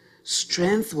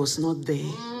strength was not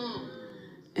there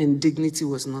and dignity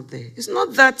was not there. It's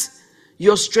not that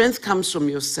your strength comes from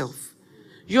yourself.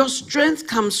 Your strength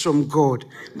comes from God.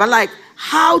 But like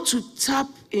how to tap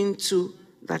into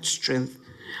that strength.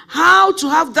 How to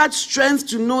have that strength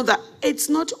to know that it's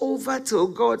not over till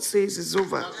God says it's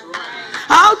over. Right.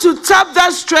 How to tap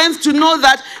that strength to know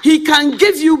that He can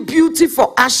give you beauty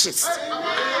for ashes.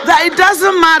 That it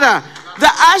doesn't matter. The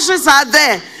ashes are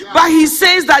there. But He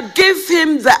says that give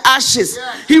Him the ashes.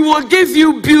 He will give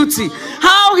you beauty.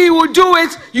 How He will do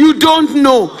it, you don't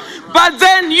know. But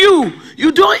then you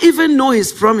don't even know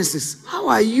His promises. How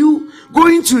are you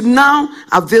going to now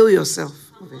avail yourself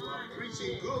of it?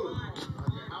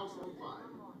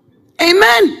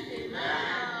 Amen.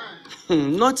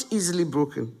 Not easily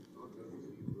broken.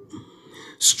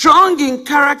 Strong in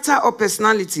character or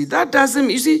personality. That doesn't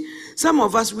mean, you see, some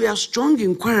of us, we are strong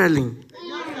in quarreling.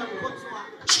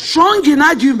 Strong in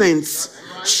arguments.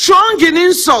 Strong in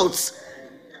insults.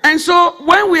 And so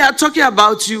when we are talking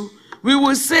about you, we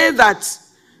will say that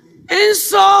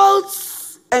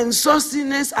insults and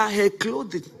sauciness are her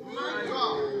clothing.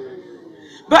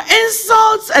 But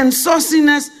insults and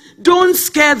sauciness don't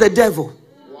scare the devil.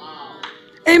 Wow.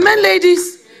 Amen,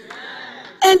 ladies? Amen.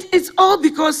 And it's all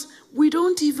because we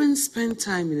don't even spend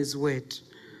time in His word.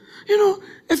 You know,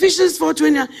 Ephesians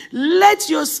 4:20, let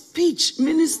your speech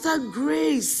minister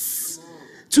grace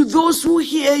to those who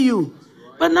hear you.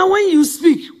 But now when you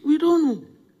speak, we don't know.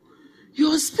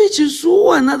 Your speech is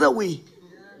so another way.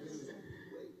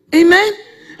 Amen?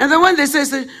 And then when they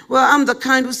say, well, I'm the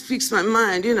kind who speaks my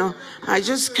mind, you know, I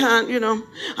just can't, you know,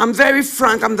 I'm very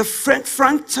frank, I'm the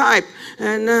frank type.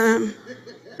 And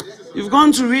you've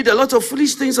gone to read a lot of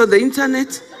foolish things on the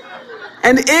internet.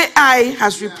 And AI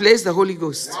has replaced the Holy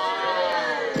Ghost.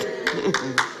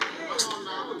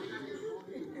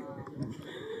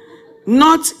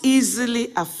 Not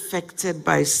easily affected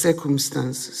by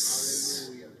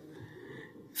circumstances.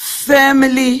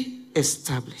 Firmly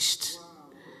established.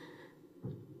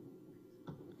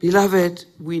 Beloved,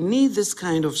 we need this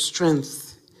kind of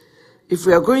strength if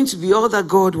we are going to be all that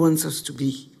God wants us to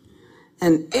be,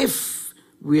 and if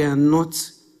we are not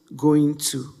going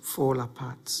to fall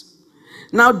apart.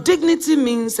 Now, dignity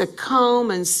means a calm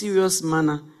and serious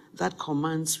manner that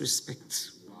commands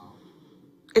respect.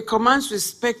 It commands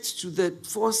respect to the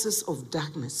forces of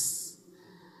darkness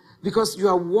because you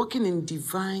are walking in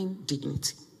divine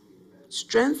dignity.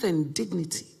 Strength and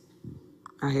dignity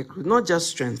are equal, not just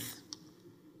strength.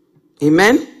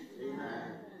 Amen?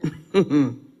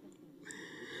 Amen.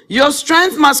 Your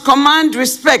strength must command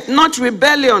respect, not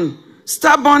rebellion,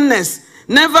 stubbornness,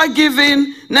 never give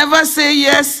in, never say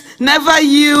yes, never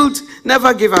yield,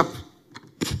 never give up.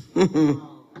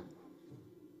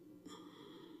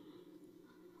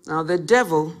 Now, the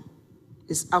devil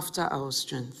is after our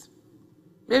strength.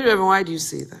 Maybe, Reverend, why do you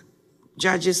say that?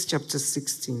 Judges chapter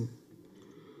 16.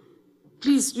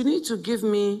 Please, you need to give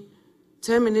me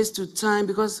 10 minutes to time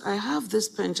because I have this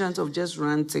penchant of just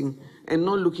ranting and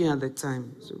not looking at the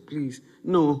time. So please,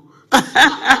 no.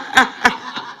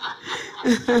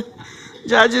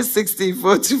 Judges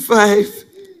 16:4-5.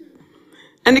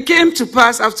 And it came to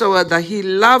pass afterward that he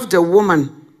loved a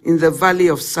woman in the valley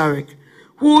of Sarek,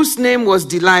 whose name was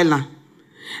Delilah.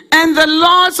 And the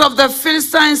lords of the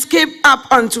Philistines came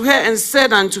up unto her and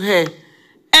said unto her,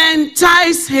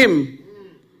 entice him.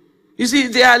 You see,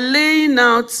 they are laying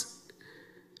out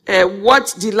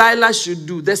what Delilah should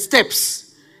do, the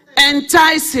steps.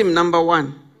 Entice him, number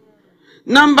one.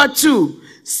 Number two,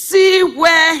 see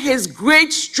where his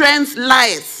great strength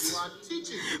lieth.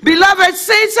 Beloved,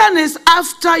 Satan is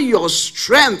after your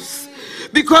strength.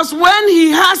 Because when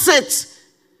he has it,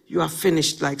 you are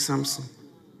finished like Samson.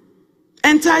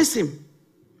 Entice him.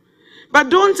 But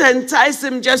don't entice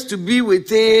him just to be with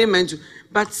him,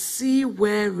 but see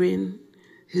wherein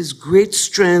his great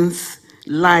strength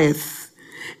lieth,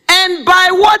 and by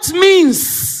what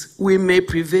means we may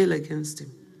prevail against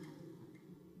him.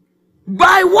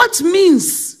 By what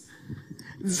means?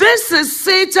 This is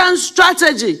Satan's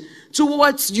strategy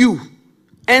towards you.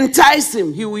 Entice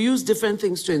him. He will use different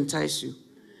things to entice you.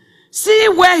 See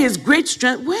where his great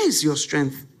strength, where is your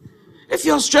strength? If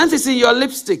your strength is in your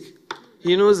lipstick,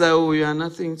 he knows that, oh, you are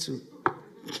nothing to.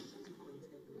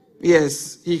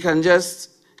 Yes, he can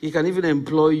even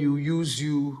employ you, use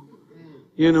you.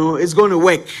 You know, it's going to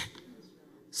work.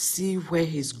 See where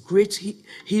his great,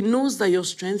 he knows that your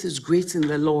strength is great in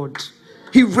the Lord.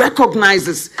 He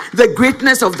recognizes the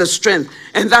greatness of the strength,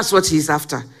 and that's what he's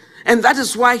after. And that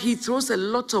is why he throws a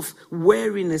lot of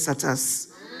weariness at us.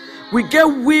 We get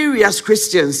weary as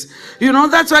Christians. You know,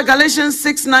 that's why Galatians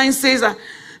 6:9 says that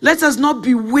let us not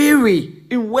be weary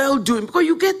in well-doing, because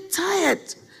you get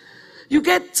tired. You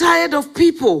get tired of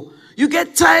people. You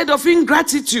get tired of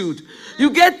ingratitude. You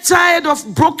get tired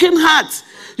of broken hearts.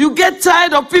 You get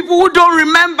tired of people who don't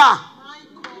remember.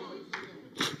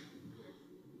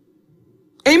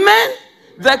 Amen?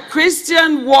 The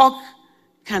Christian walk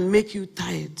can make you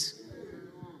tired.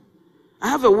 I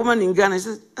have a woman in Ghana. She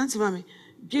says, Auntie Mommy,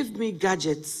 give me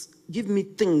gadgets, give me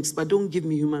things, but don't give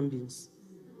me human beings.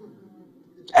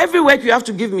 Every week you have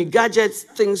to give me gadgets,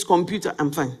 things, computer,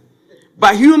 I'm fine.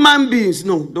 But human beings,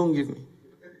 no, don't give me.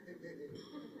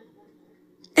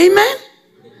 Amen?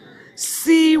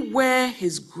 See where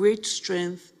his great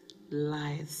strength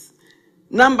lies.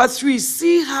 Number 3,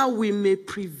 see how we may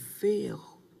prevail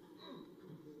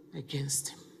against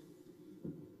him.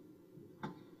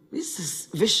 This is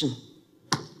vision.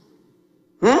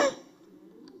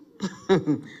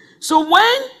 So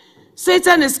when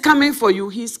Satan is coming for you,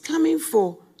 he's coming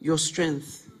for your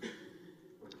strength.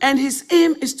 And his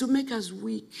aim is to make us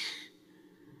weak.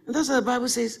 And that's what the Bible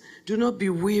says, do not be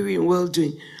weary in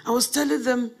well-doing. I was telling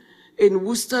them in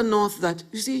Worcester North that,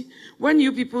 you see, when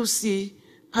you people see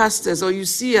pastors, or you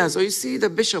see us, or you see the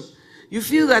bishop, you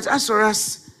feel that as for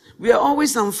us, we are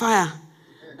always on fire.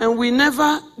 And we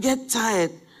never get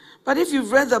tired. But if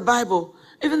you've read the Bible,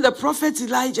 even the prophet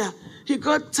Elijah, he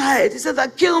got tired. He said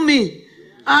that, kill me.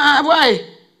 Why?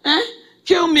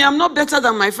 Kill me. I'm not better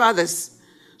than my fathers.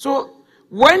 So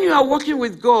when you are working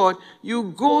with God,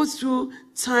 you go through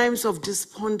times of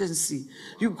despondency.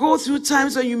 You go through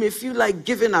times when you may feel like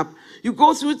giving up. You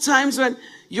go through times when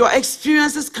your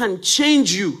experiences can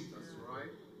change you. Right.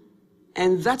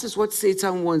 And that is what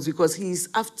Satan wants, because he is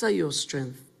after your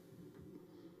strength.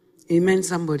 Amen,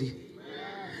 somebody?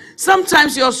 Amen.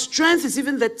 Sometimes your strength is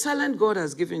even the talent God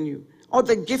has given you, or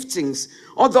the giftings,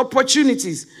 or the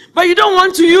opportunities. But you don't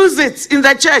want to use it in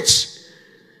the church.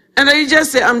 And then you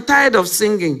just say, I'm tired of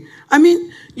singing. I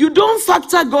mean, you don't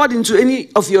factor God into any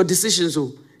of your decisions.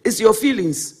 Oh. It's your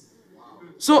feelings.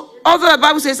 So, although the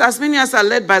Bible says, as many as are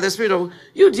led by the Spirit of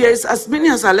you, dear, as many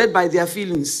as are led by their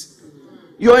feelings.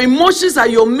 Your emotions are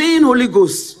your main Holy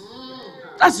Ghost.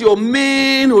 That's your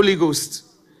main Holy Ghost.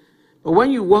 But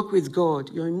when you walk with God,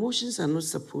 your emotions are not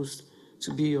supposed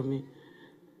to be your main.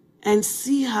 And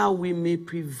see how we may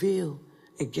prevail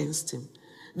against him,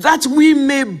 that we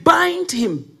may bind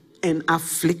him and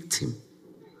afflict him.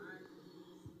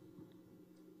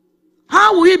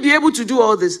 How will he be able to do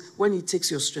all this? When he takes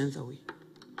your strength away.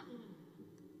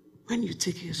 When you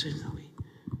take your strength away.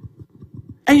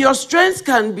 And your strength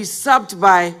can be sapped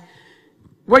by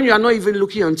when you are not even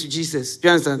looking unto Jesus. Do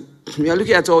you understand? You are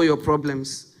looking at all your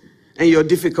problems and your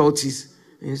difficulties.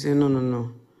 And you say,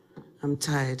 no. I'm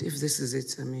tired. If this is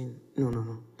it, I mean,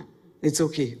 no. It's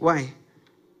okay. Why?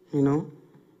 You know?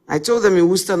 I told them in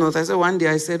Worcester North, I said, one day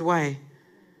I said, why?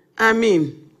 I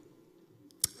mean,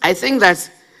 I think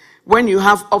that when you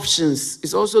have options,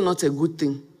 it's also not a good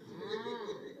thing.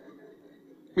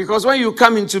 Because when you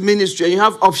come into ministry and you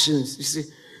have options, you see.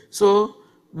 So,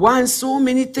 once so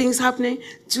many things happening,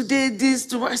 today this,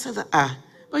 tomorrow, I said,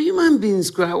 but human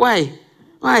beings cry.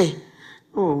 Why?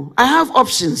 Oh, I have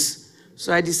options.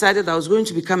 So I decided I was going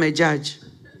to become a judge.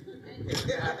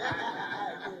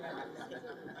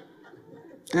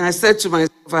 And I said to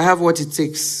myself, I have what it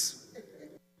takes.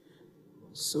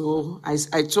 So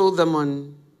I told them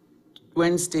on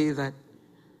Wednesday that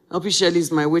LP Shirley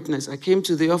is my witness. I came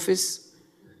to the office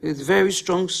with very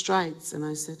strong strides. And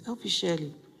I said, LP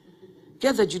Shirley,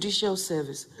 get the judicial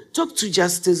service. Talk to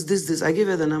justice, this. I gave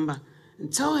her the number.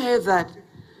 And tell her that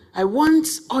I want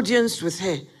audience with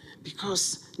her.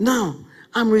 Because now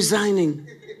I'm resigning.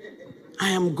 I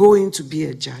am going to be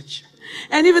a judge.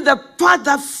 And even the part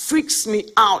that freaks me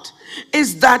out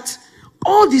is that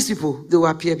all these people, they will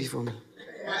appear before me.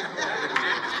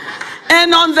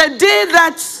 And on the day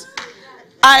that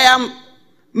I am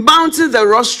mounting the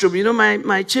rostrum, you know,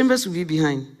 my chambers will be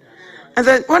behind. And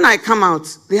then when I come out,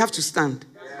 they have to stand.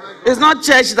 It's not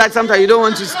church that sometimes you don't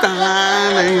want to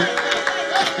stand.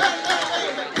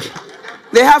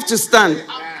 They have to stand.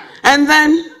 And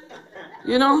then,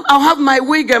 I'll have my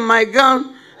wig and my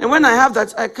gown. And when I have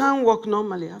that, I can't walk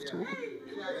normally. I have to walk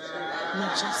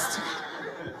majestic.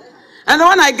 And then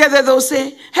when I get there, they'll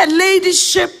say, "Her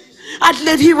ladyship,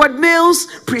 Adelaide Heward Mills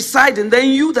presiding." Then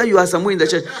you are somewhere in the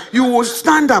church, you will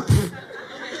stand up.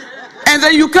 And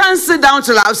then you can't sit down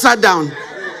till I've sat down.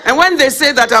 And when they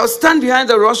say that, I'll stand behind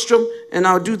the rostrum and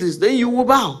I'll do this. Then you will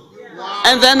bow.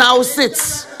 And then I'll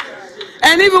sit.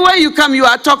 And even when you come, you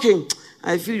are talking.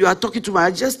 I feel you are talking to me.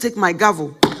 I just take my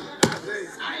gavel.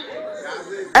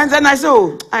 And then I say,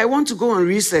 "Oh, I want to go on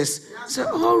recess." I say,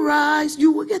 "All right,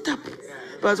 you will get up."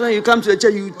 But when you come to the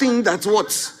church, you think that's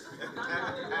what.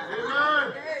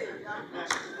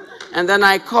 And then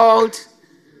I called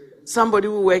somebody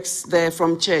who works there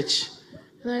from church.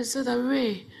 And I said,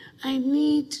 "Ray, I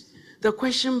need the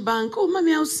question bank." "Oh,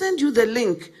 mommy, I'll send you the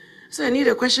link." So I need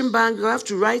a question bank. You have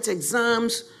to write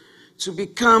exams to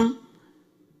become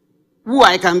who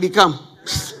I can become.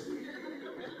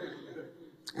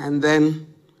 And then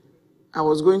I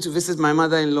was going to visit my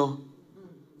mother-in-law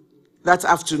that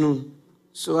afternoon.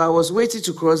 So I was waiting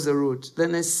to cross the road.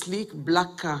 Then a sleek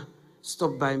black car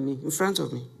stopped by me, in front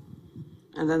of me.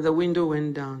 And then the window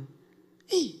went down.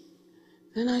 Hey.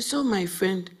 Then I saw my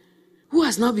friend, who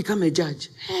has now become a judge.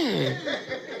 Hey.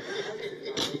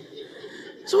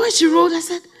 So when she rolled, I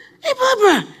said, "Hey,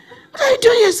 Barbara, what are you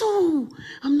doing here?" "Oh,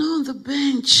 I'm now on the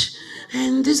bench."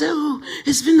 And they said, "Oh,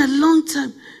 it's been a long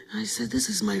time." I said, "This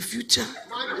is my future.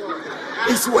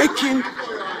 It's working."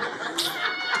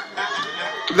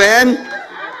 Then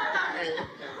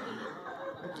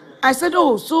I said,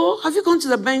 "Oh, so have you gone to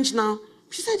the bench now?"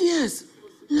 She said, "Yes."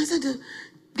 And I said,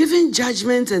 "Giving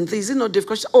judgment and things, is it not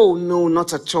difficult?" "Oh, no,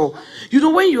 not at all.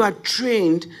 When you are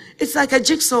trained, it's like a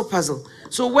jigsaw puzzle.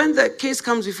 So when the case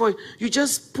comes before you, you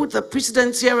just put the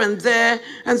precedents here and there,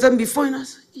 and then before you." And I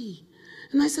said, "Hey."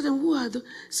 And I said, "And who are the?"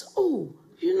 So, "Oh,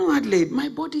 Adelaide, my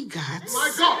bodyguards."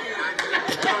 My God.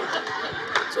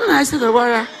 So when I said,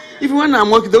 "Awara, even when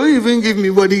I'm working, they don't even give me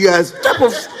bodyguards. What type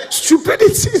of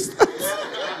stupidity is that?"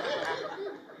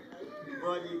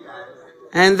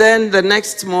 And then the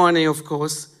next morning, of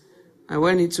course, I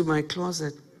went into my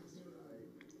closet.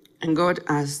 And God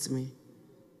asked me,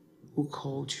 "Who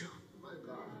called you?"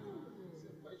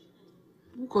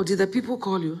 Who called? Did the people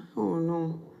call you? "Oh,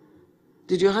 no."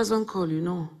 "Did your husband call you?"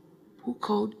 "No." "Who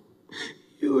called?"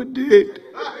 "You did."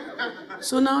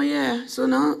 So now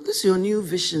this is your new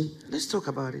vision. Let's talk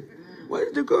about it. Why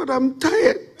did God? I'm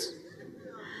tired.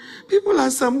 People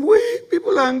are some way.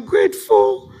 People are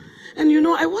ungrateful. And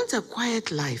I want a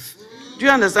quiet life. Do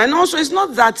you understand? And also, it's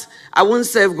not that I won't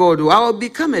serve God. I will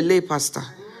become a lay pastor.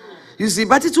 You see,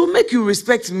 but it will make you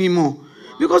respect me more.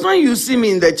 Because when you see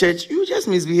me in the church, you just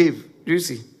misbehave. Do you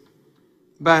see?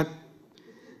 But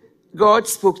God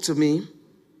spoke to me,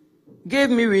 gave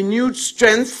me renewed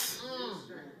strength,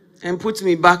 and put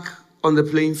me back on the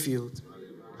playing field.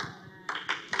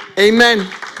 Amen.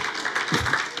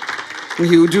 And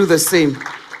He will do the same.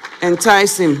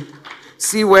 Entice him.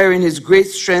 See wherein his great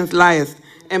strength lieth.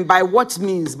 And by what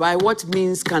means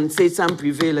can Satan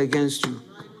prevail against you?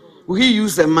 Will he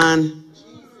use a man?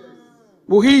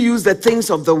 Will he use the things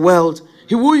of the world?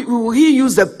 Will he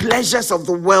use the pleasures of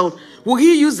the world? Will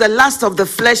he use the lust of the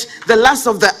flesh, the lust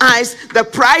of the eyes, the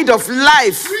pride of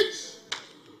life?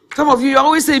 Some of you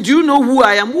always say, "Do you know who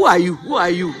I am?" Who are you? Who are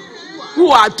you?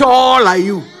 Who at all are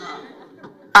you?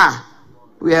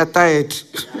 We are tired.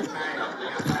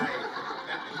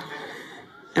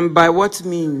 And by what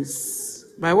means?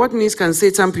 By what means can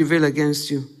Satan prevail against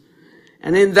you?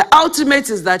 And then the ultimate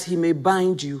is that he may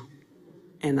bind you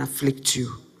and afflict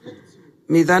you.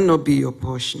 May that not be your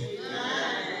portion.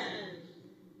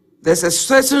 There's a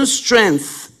certain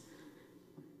strength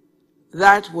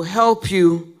that will help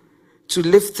you to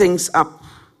lift things up.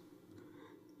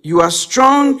 You are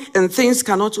strong and things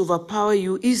cannot overpower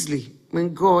you easily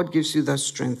when God gives you that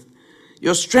strength.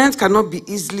 Your strength cannot be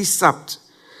easily sapped.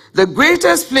 The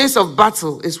greatest place of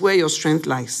battle is where your strength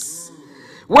lies.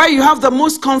 Where you have the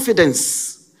most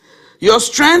confidence. Your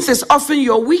strength is often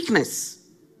your weakness.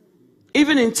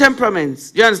 Even in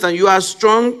temperaments, you understand, you are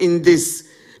strong in this.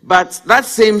 But that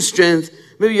same strength,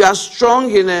 maybe you are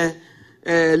strong in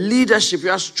leadership.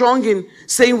 You are strong in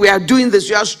saying we are doing this.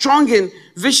 You are strong in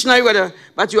visionary, whatever.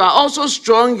 But you are also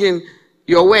strong in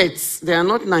your words. They are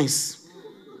not nice.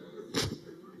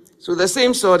 So the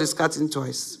same sword is cutting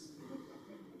twice.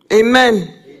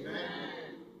 Amen.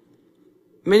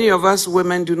 Many of us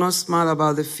women do not smile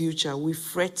about the future. We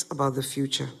fret about the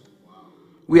future.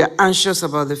 we are anxious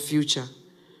about the future.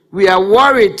 We are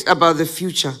worried about the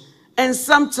future. And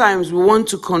sometimes we want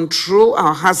to control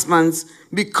our husbands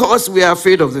because we are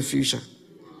afraid of the future.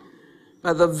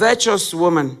 But the virtuous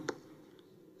woman,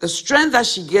 the strength that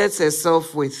she gets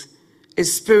herself with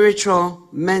is spiritual,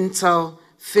 mental,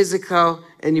 physical,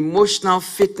 and emotional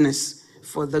fitness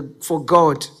for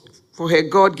God, for her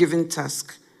God-given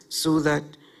task, so that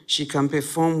she can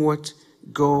perform what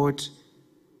God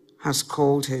has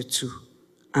called her to.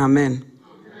 Amen.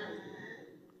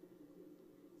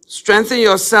 Strengthen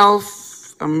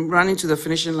yourself, I'm running to the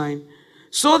finishing line,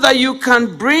 so that you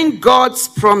can bring God's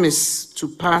promise to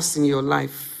pass in your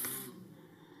life.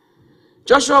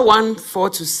 Joshua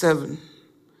 1:4-7.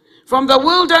 From the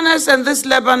wilderness and this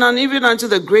Lebanon, even unto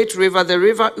the great river, the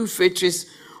river Euphrates,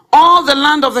 all the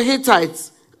land of the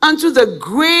Hittites, unto the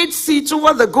great sea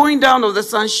toward the going down of the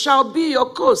sun shall be your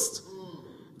coast.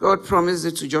 God promised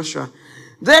it to Joshua.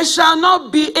 There shall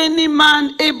not be any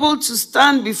man able to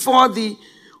stand before thee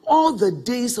all the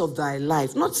days of thy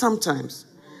life. Not sometimes.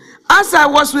 As I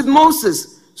was with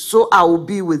Moses, so I will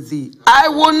be with thee. I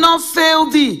will not fail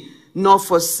thee, nor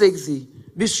forsake thee.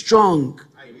 Be strong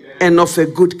and of a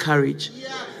good courage.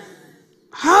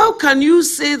 How can you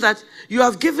say that you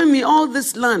have given me all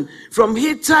this land, from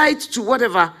Hittite to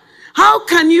whatever? How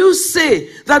can you say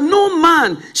that no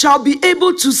man shall be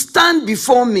able to stand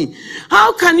before me?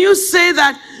 How can you say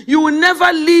that you will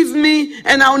never leave me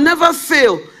and I'll never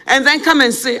fail, and then come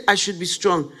and say I should be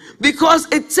strong? Because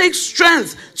it takes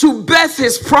strength to birth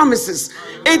his promises.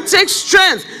 It takes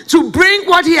strength to bring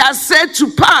what he has said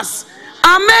to pass.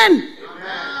 Amen.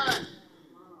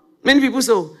 Many people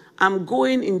say, I'm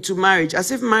going into marriage,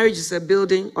 as if marriage is a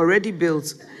building already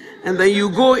built, and then you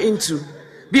go into.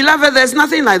 Beloved, there's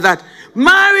nothing like that.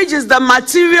 Marriage is the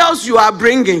materials you are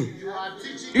bringing.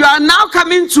 You are now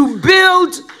coming to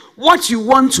build what you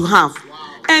want to have.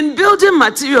 And building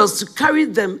materials to carry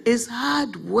them is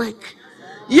hard work.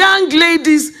 Young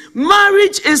ladies,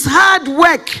 marriage is hard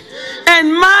work.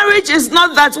 And marriage is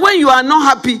not that when you are not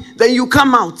happy, then you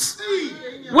come out.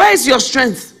 Where is your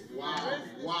strength?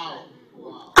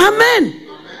 Amen.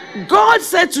 God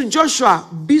said to Joshua,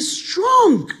 be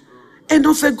strong and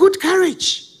of a good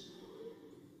courage,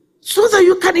 so that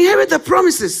you can inherit the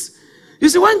promises. You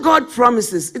see, when God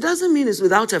promises, it doesn't mean it's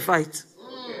without a fight.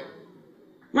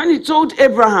 When he told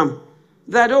Abraham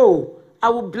that, I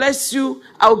will bless you,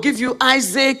 I will give you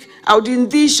Isaac, in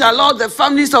thee shall all the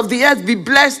families of the earth be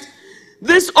blessed.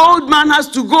 This old man has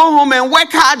to go home and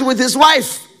work hard with his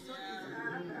wife.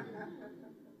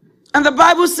 And the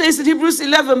Bible says in Hebrews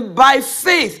 11, by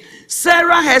faith,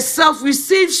 Sarah herself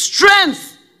received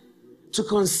strength to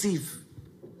conceive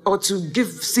or to give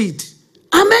seed.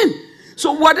 Amen.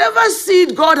 So whatever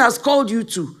seed God has called you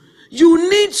to, you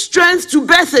need strength to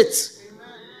birth it.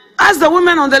 Ask the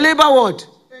women on the labor ward.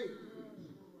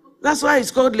 That's why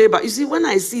it's called labor. You see, when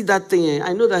I see that thing,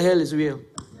 I know that hell is real.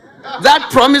 That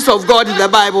promise of God in the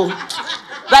Bible,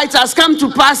 that it has come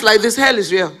to pass like this, hell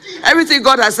is real. Everything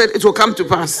God has said, it will come to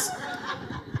pass.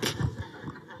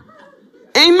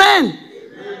 Amen.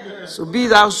 So be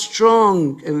thou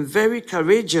strong and very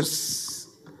courageous,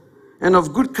 and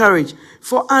of good courage.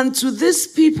 For unto this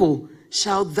people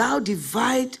shalt thou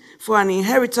divide for an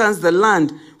inheritance the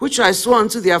land which I swore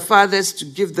unto their fathers to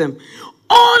give them.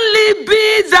 Only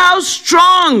be thou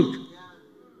strong.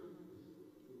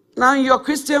 Now in your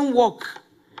Christian walk,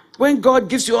 when God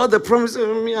gives you all the promises,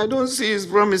 I don't see his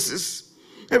promises.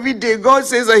 Every day God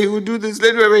says that he will do this,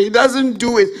 later he doesn't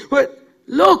do it. But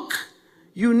look,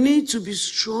 you need to be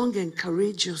strong and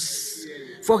courageous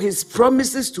for his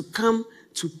promises to come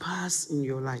to pass in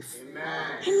your life.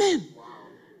 Amen.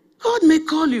 God may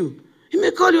call you. He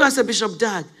may call you as a Bishop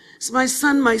Dag. It's my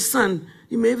son, my son.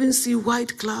 You may even see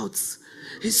white clouds.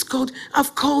 He's called,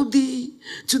 I've called thee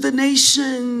to the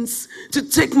nations to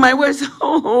take my words.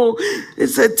 Oh,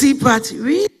 it's a tea party.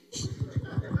 Really?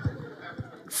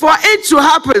 For it to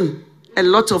happen, a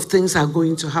lot of things are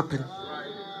going to happen.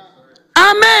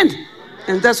 Amen.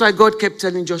 And that's why God kept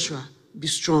telling Joshua, be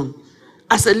strong.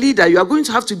 As a leader, you are going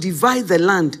to have to divide the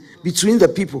land between the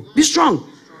people. Be strong.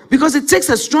 Because it takes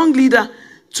a strong leader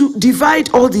to divide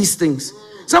all these things.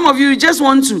 Some of you just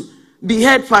want to be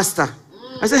head pastor.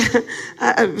 I said,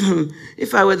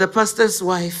 if I were the pastor's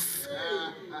wife,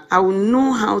 I would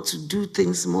know how to do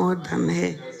things more than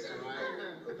her.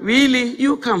 Really?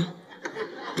 You come.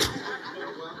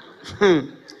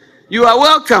 You are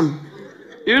welcome.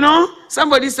 You know,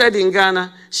 somebody said in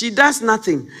Ghana, she does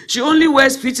nothing. She only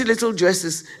wears pretty little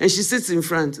dresses and she sits in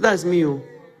front. That's me.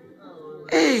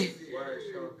 Hey.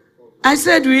 I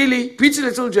said, really? Pretty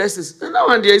little dresses. No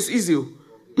one there is easy.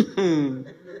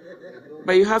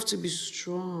 But you have to be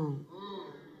strong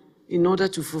in order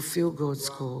to fulfill God's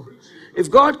call. If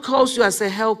God calls you as a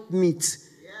helpmeet,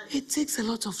 it takes a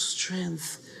lot of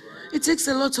strength. It takes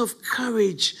a lot of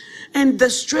courage. And the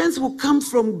strength will come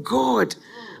from God.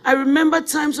 I remember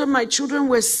times when my children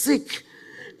were sick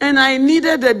and I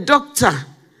needed a doctor,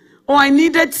 or I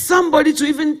needed somebody to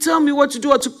even tell me what to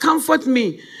do or to comfort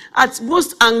me at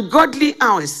most ungodly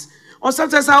hours. Or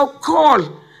sometimes I'll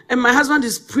call and my husband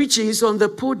is preaching, he's on the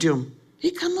podium.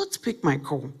 He cannot pick my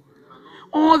call.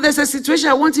 Or there's a situation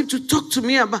I want him to talk to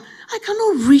me about. I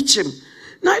cannot reach him.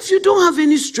 Now, if you don't have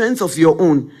any strength of your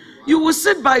own, you will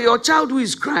sit by your child who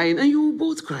is crying and you will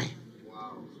both cry.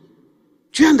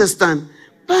 Do you understand?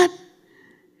 But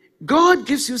God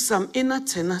gives you some inner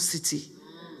tenacity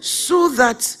so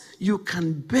that you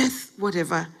can birth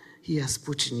whatever he has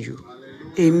put in you.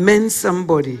 Hallelujah. Amen,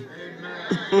 somebody.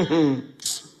 Amen.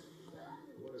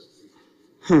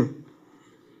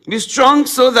 Be strong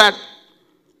so that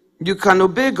you can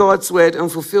obey God's word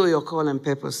and fulfill your call and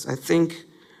purpose. I think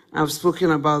I've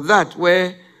spoken about that,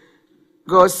 where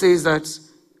God says that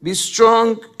be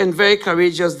strong and very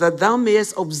courageous, that thou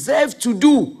mayest observe to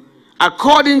do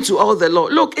according to all the law.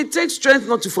 Look, it takes strength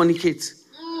not to fornicate.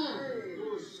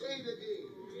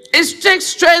 It takes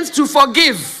strength to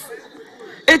forgive.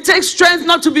 It takes strength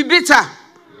not to be bitter.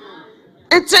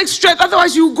 It takes strength,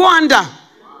 otherwise you go under.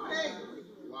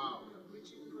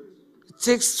 It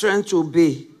takes strength to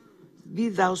obey. Be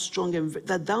thou strong and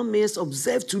that thou mayest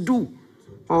observe to do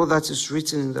all that is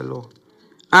written in the law.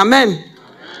 Amen. Amen.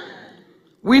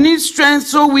 We need strength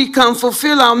so we can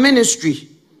fulfill our ministry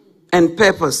and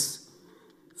purpose.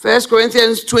 1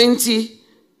 Corinthians 20,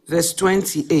 verse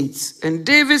 28. And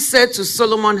David said to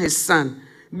Solomon his son,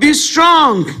 be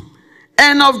strong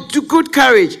and of good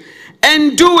courage,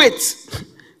 and do it.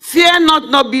 Fear not,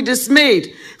 nor be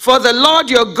dismayed, for the Lord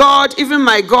your God, even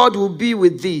my God, will be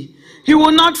with thee. He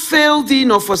will not fail thee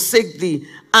nor forsake thee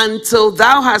until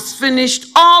thou hast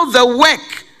finished all the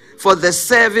work for the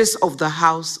service of the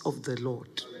house of the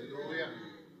Lord. Hallelujah.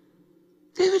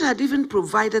 David had even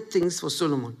provided things for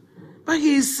Solomon. But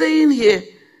he is saying here,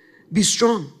 be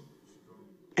strong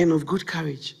and of good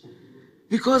courage.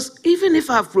 Because even if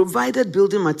I have provided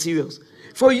building materials,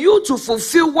 for you to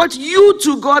fulfill what you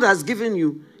to God has given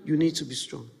you, you need to be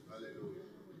strong.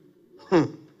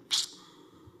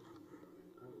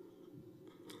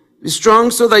 Be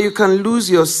strong so that you can lose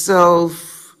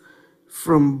yourself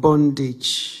from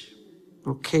bondage.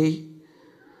 Okay?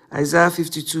 Isaiah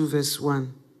 52 verse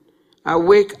 1.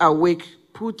 Awake, awake,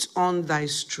 put on thy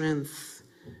strength.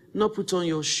 Not put on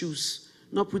your shoes.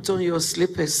 Not put on your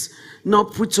slippers.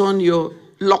 Not put on your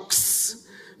locks.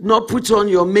 Not put on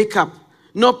your makeup.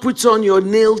 Not put on your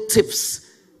nail tips.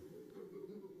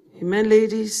 Amen,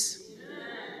 ladies?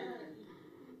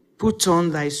 Put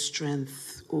on thy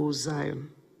strength, O Zion.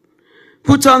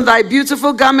 Put on thy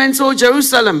beautiful garments, O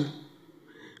Jerusalem.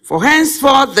 For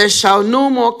henceforth there shall no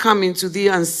more come into thee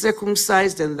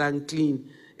uncircumcised and unclean.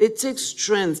 It takes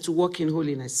strength to walk in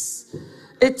holiness.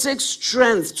 It takes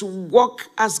strength to walk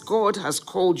as God has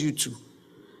called you to.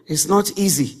 It's not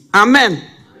easy. Amen.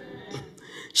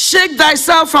 Shake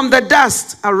thyself from the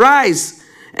dust. Arise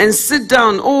and sit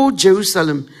down, O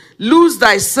Jerusalem. Loose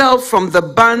thyself from the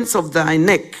bands of thy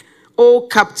neck, O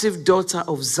captive daughter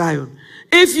of Zion.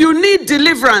 If you need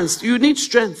deliverance, you need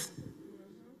strength.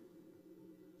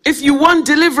 If you want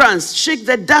deliverance, shake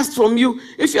the dust from you.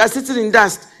 If you are sitting in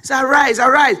dust, say, arise,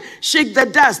 arise. Shake the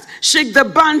dust. Shake the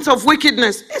bands of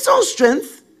wickedness. It's all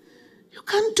strength. You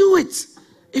can't do it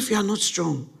if you are not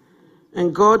strong.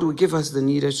 And God will give us the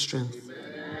needed strength.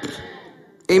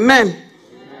 Amen. Amen.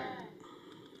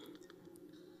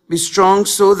 Be strong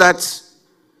so that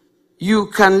you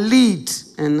can lead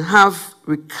and have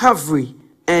recovery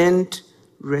and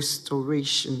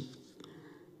restoration.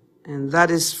 And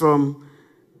that is from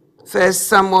 1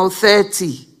 Samuel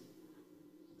 30.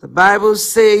 The Bible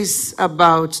says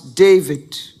about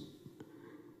David.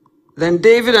 Then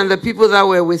David and the people that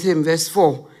were with him, verse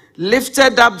 4,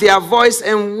 lifted up their voice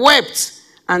and wept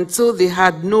until they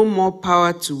had no more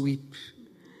power to weep.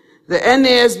 The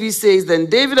NASB says, then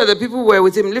David and the people who were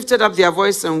with him lifted up their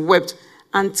voice and wept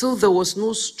until there was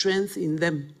no strength in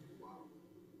them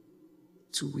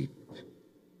to weep.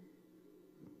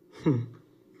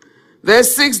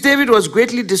 Verse 6, David was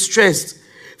greatly distressed,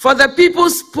 for the people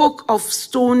spoke of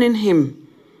stoning him,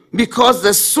 because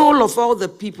the soul of all the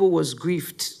people was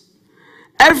grieved.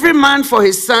 Every man for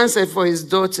his sons and for his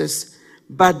daughters.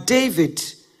 But David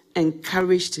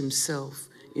encouraged himself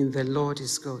in the Lord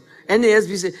his God.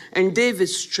 NASB says, and David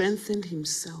strengthened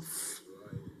himself.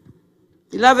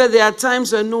 Beloved, there are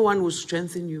times when no one will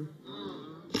strengthen you.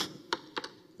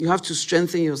 You have to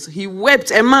strengthen yourself. He wept,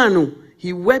 Emmanuel.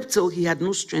 He wept till he had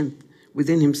no strength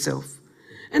within himself.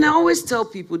 And I always tell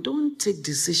people, don't take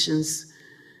decisions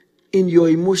in your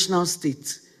emotional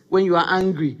state. When you are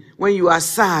angry, when you are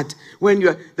sad, then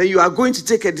you are going to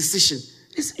take a decision.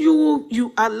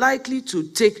 You are likely to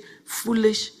take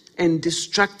foolish and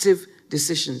destructive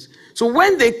decisions. So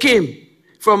when they came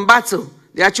from battle,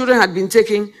 their children had been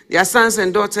taken, their sons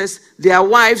and daughters, their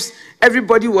wives,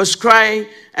 everybody was crying,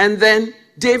 and then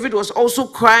David was also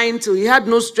crying till he had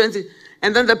no strength.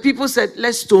 And then the people said,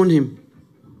 let's stone him.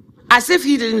 As if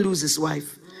he didn't lose his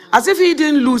wife. As if he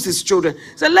didn't lose his children.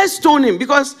 So let's stone him,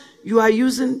 because you are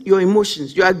using your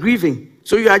emotions. You are grieving.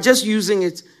 So you are just using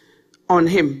it on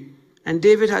him. And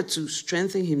David had to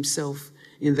strengthen himself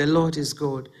in the Lord his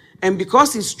God. And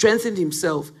because he strengthened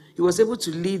himself, he was able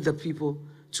to lead the people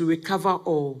to recover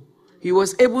all. He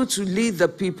was able to lead the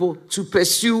people to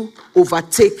pursue,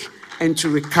 overtake, and to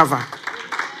recover.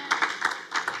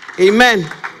 Amen.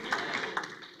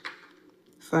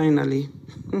 Finally,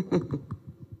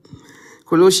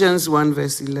 Colossians 1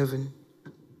 verse 11.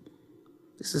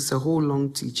 This is a whole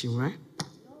long teaching, right?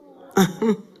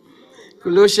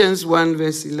 Colossians 1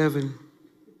 verse 11.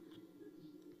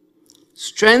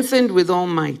 Strengthened with all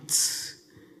might,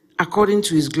 according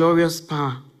to his glorious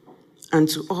power, and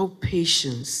to all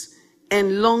patience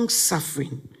and long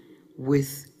suffering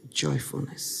with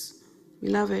joyfulness.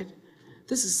 Beloved,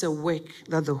 this is a work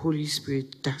that the Holy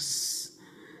Spirit does.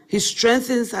 He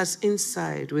strengthens us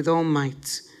inside with all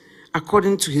might,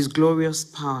 according to his glorious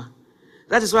power.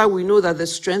 That is why we know that the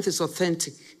strength is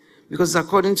authentic, because it's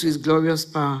according to his glorious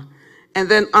power. And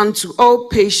then unto all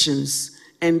patience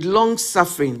and long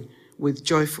suffering with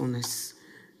joyfulness.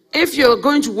 If you're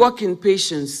going to walk in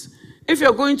patience, if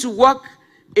you're going to walk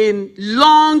in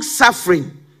long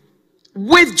suffering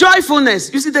with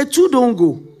joyfulness, you see, the two don't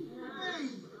go.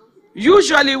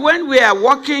 Usually when we are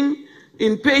walking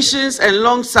in patience and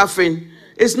long suffering,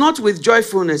 it's not with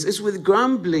joyfulness, it's with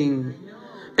grumbling,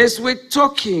 it's with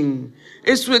talking,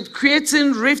 it's with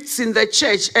creating rifts in the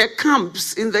church,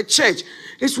 camps in the church.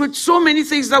 It's with so many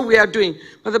things that we are doing.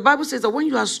 But the Bible says that when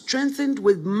you are strengthened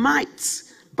with might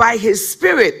by his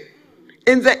Spirit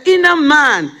in the inner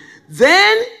man,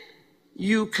 then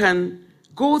you can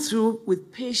go through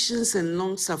with patience and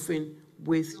long suffering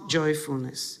with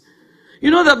joyfulness.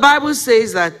 You know, the Bible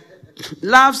says that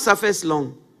love suffers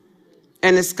long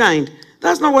and is kind.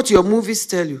 That's not what your movies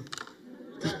tell you.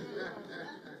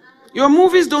 Your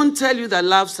movies don't tell you that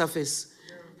love suffers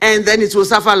and then it will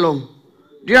suffer long.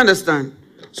 Do you understand?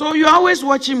 So you're always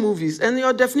watching movies and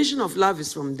your definition of love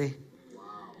is from there.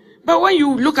 But when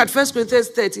you look at 1 Corinthians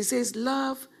 30, it says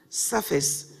love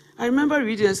suffers. I remember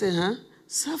reading and saying,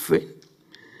 suffering.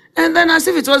 And then as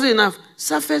if it wasn't enough,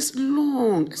 suffers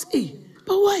long. I say, hey,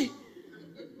 but why?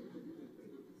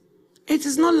 It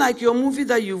is not like your movie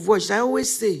that you've watched. I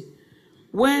always say,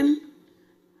 when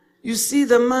you see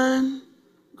the man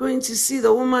going to see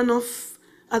the woman off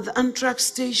at the Amtrak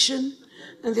station,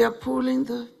 and they are pulling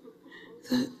the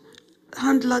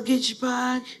hand luggage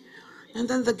bag, and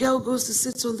then the girl goes to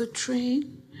sit on the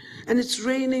train, and it's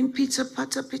raining, pitter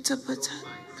patter,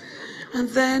 and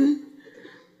then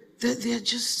they're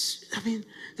just,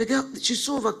 the girl, she's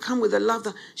so overcome with the love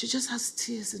that she just has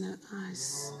tears in her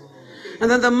eyes. And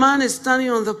then the man is standing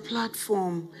on the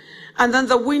platform, and then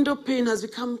the window pane has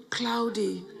become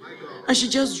cloudy, and she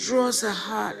just draws her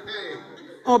heart.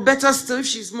 Or better still, if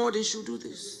she's more, then she'll do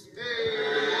this.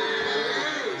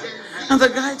 And the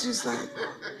guy just like,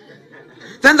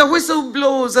 then the whistle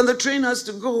blows and the train has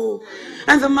to go,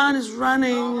 and the man is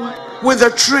running with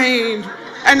the train,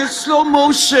 and it's slow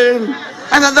motion,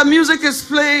 and then the music is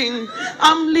playing.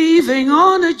 I'm leaving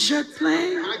on a jet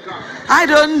plane. I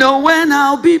don't know when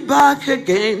I'll be back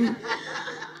again.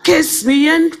 Kiss me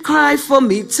and cry for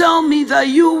me. Tell me that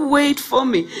you wait for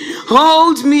me.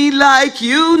 Hold me like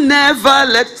you never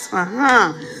let.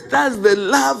 That's the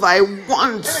love I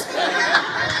want.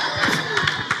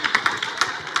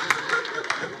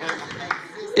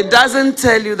 It doesn't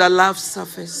tell you that love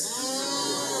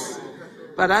suffers.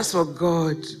 But as for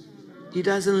God, he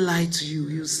doesn't lie to you.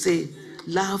 You say,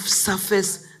 love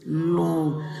suffers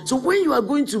long. So when you are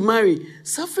going to marry,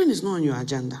 suffering is not on your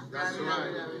agenda.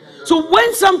 So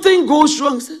when something goes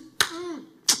wrong, say,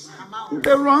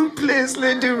 the wrong place,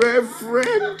 Lady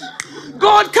Reverend.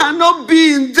 God cannot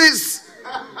be in this.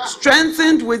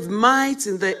 Strengthened with might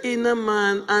in the inner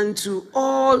man, unto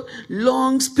all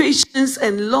long patience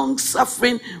and long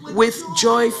suffering with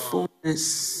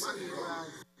joyfulness.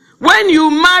 When you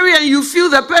marry and you feel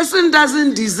the person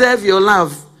doesn't deserve your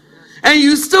love, and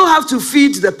you still have to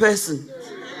feed the person.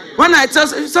 When I tell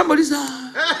somebody,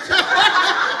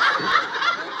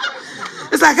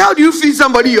 It's like, how do you feed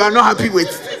somebody you are not happy with?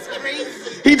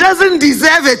 He doesn't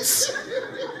deserve it.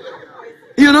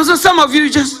 You know, so some of you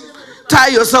just tie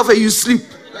yourself and you sleep.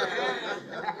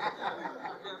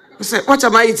 I said, what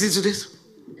am I eating today?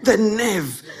 The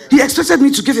nerve. He expected me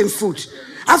to give him food.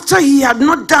 After he had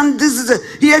not done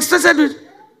this, he expected me.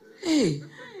 Hey,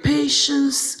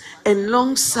 patience and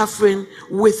long suffering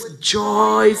with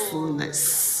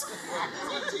joyfulness.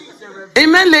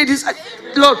 Amen, ladies.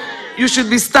 Look, you should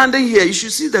be standing here. You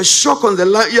should see the shock on the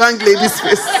young lady's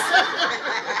face.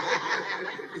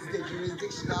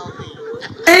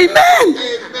 Amen.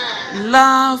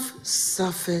 Love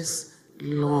suffers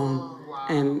long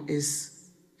and is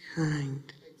kind.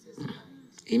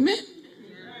 Amen.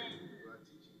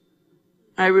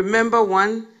 I remember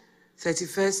one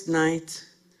 31st night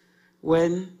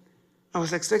when I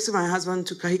was expecting my husband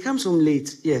to come. He comes home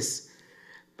late, yes.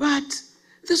 But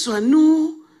this one,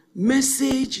 no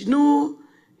message, no.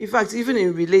 In fact, even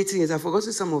in relating it, I've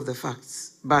forgotten some of the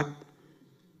facts. But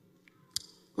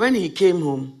when he came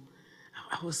home,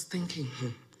 I was thinking,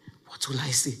 what will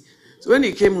I say? So when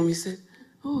he came home, he said,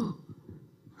 oh,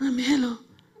 Mommy, hello.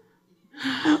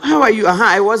 How are you?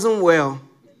 I wasn't well.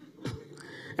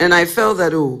 And I felt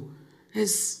that,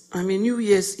 New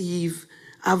Year's Eve,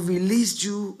 I've released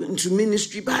you into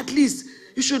ministry, but at least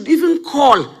you should even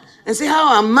call and say,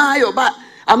 how am I? But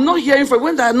I'm not hearing from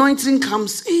when the anointing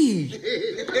comes. Hey.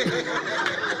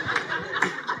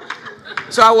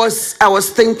 So I was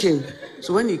thinking,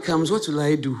 so when he comes, what will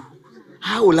I do?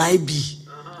 How will I be?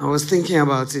 I was thinking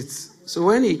about it. So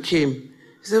when he came,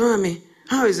 he said, Mommy,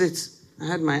 how is it? I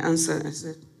had my answer. I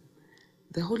said,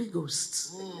 the Holy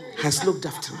Ghost has looked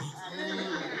after me.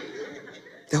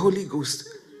 The Holy Ghost.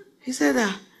 He said,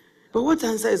 but what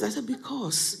answer is? I said,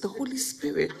 because the Holy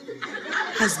Spirit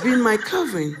has been my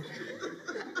covering.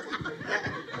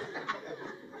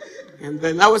 And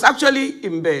then I was actually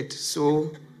in bed.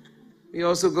 So he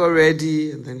also got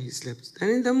ready and then he slept. And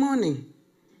in the morning,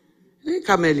 in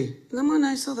the morning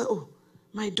I saw that,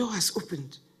 my door has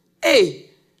opened. Hey,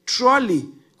 trolley,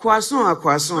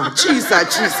 croissant, cheese.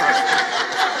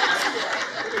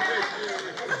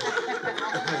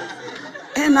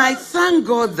 And I thank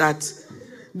God that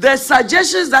the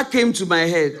suggestions that came to my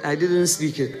head, I didn't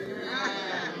speak it.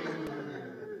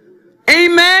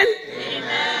 Amen?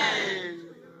 Amen.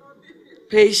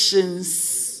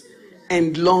 Patience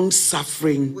and long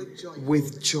suffering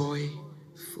with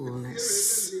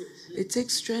joyfulness. It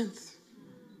takes strength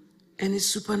and it's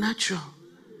supernatural.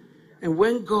 And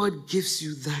when God gives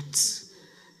you that,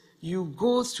 you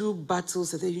go through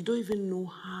battles that you don't even know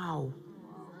how.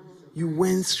 You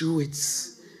went through it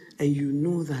and you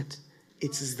know that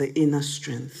it is the inner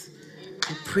strength.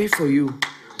 I pray for you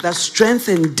that strength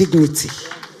and dignity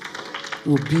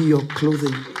will be your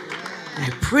clothing. I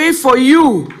pray for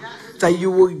you that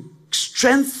you will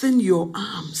strengthen your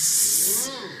arms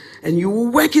and you will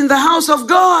work in the house of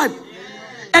God.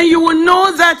 And you will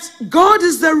know that God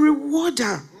is the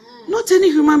rewarder, not any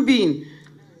human being.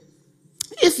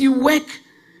 If you work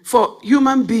for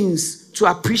human beings to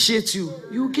appreciate you,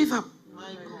 you will give up.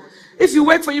 If you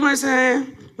work for human beings,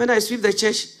 when I sweep the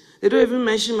church, they don't even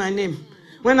mention my name.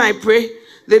 When I pray,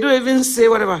 they don't even say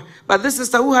whatever. But this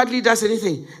sister who hardly does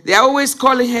anything, they are always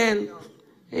calling her and,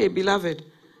 hey, beloved,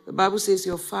 the Bible says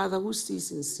your Father who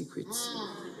sees in secret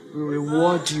will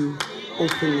reward you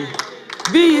openly.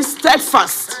 Be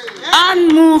steadfast,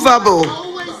 unmovable,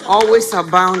 always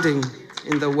abounding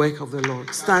in the work of the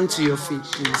Lord. Stand to your feet,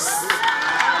 please.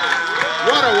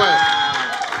 What a word.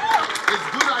 It's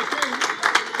good, I think.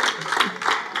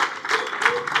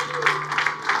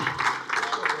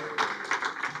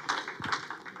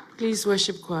 Please,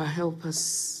 worship choir, help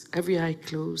us. Every eye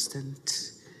closed and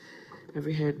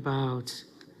every head bowed.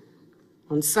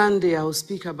 On Sunday, I will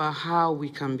speak about how we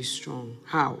can be strong.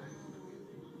 How?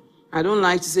 I don't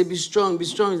like to say be strong,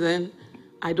 then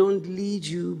I don't lead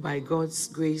you by God's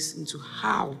grace into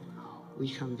how we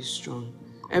can be strong.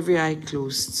 Every eye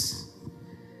closed,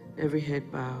 every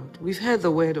head bowed. We've heard the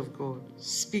word of God.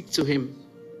 Speak to him.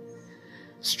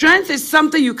 Strength is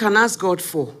something you can ask God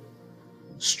for.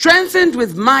 Strengthened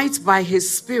with might by his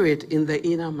spirit in the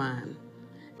inner man.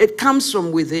 It comes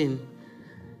from within.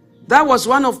 That was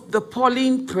one of the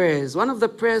Pauline prayers, one of the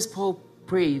prayers Paul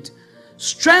prayed.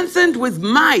 Strengthened with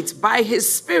might by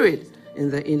his spirit in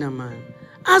the inner man.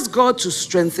 Ask God to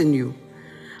strengthen you.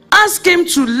 Ask him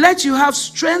to let you have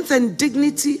strength and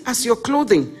dignity as your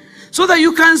clothing, so that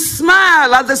you can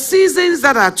smile at the seasons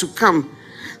that are to come,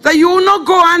 that you will not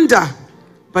go under,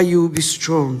 but you will be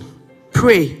strong.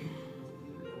 Pray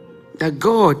that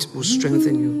God will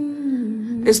strengthen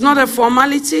you. It's not a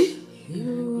formality.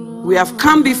 We have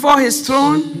come before his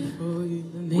throne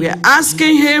We are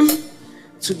asking him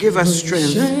to give us strength.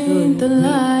 Strength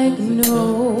like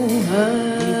no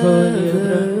other.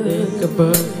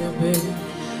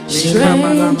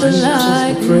 Strength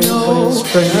like no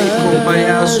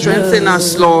other. Strengthen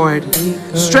us, Lord.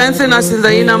 Strengthen us in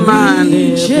the inner man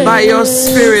by your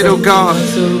Spirit, O God.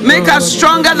 Make us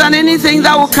stronger than anything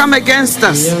that will come against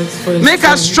us. Make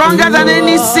us stronger than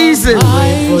any season.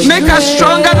 Make us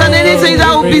stronger than anything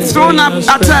that will be thrown up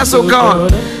at us, O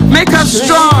God. Make us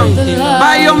strong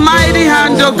by your mighty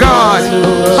hand, O God.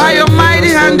 By your mighty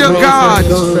hand, O God.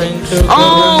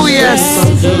 Oh, yes.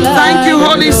 Thank you,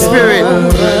 Holy Spirit.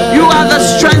 You are the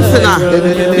strengthener.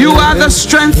 You are the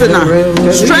strengthener.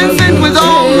 Strengthened with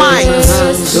all might.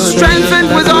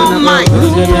 Strengthened with all might.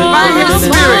 By his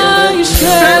Spirit.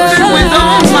 Strengthened with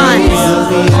all might.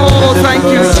 Oh, thank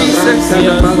you, Jesus.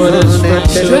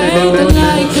 Strength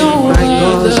like no other.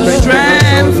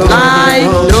 Strength like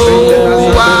no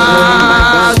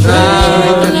other.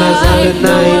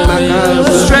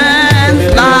 Strength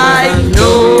like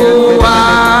no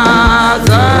other.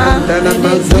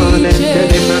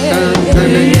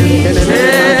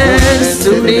 Yes,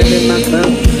 to me.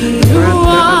 You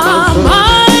are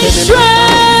my strength.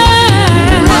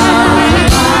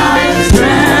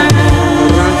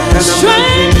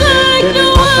 Strength like no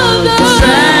other.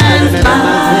 Strength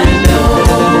like no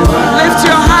other. Lift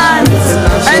your hands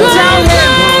and tell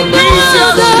him he's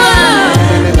your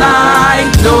strength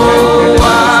like no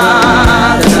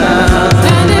other.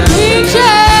 And it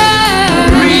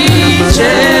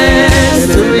Reaches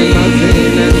to me.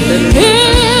 in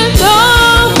the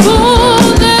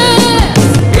fullness.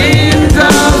 In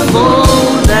the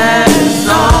fullness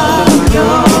of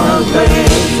your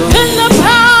grace. In the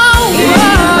power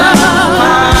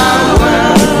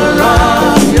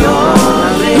of your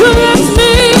you lift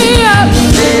me up.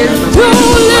 You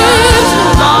lift,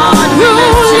 Lord, you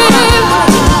lift,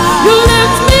 you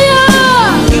lift me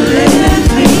up.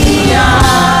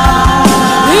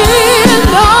 In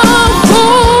the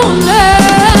fullness.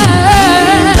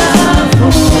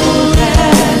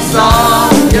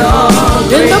 of your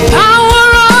In the power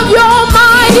of your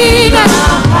mightiness.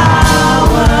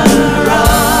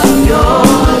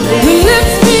 You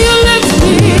lift me, you lift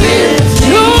me.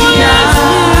 You lift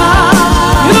me up.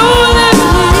 You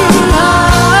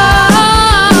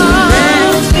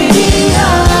lift me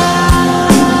up.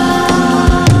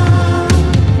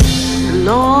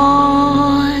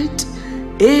 Lord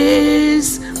is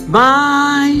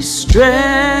my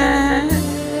strength.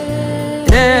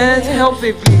 Help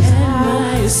me, please.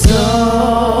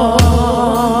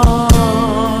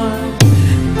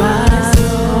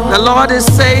 The Lord is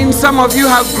saying some of you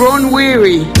have grown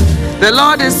weary. The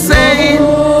Lord is saying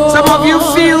some of you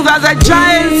feel that the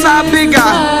giants are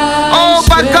bigger. Oh,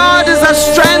 but God is the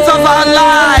strength of our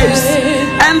lives.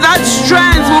 And that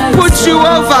strength will put you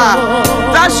over.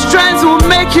 That strength will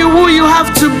make you who you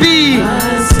have to be.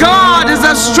 God is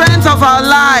the strength of our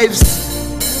lives.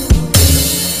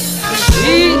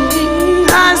 He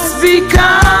has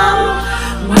become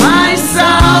my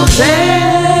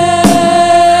salvation.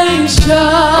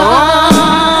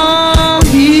 Oh,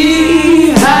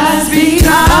 he has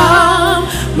become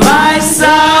my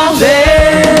salvation.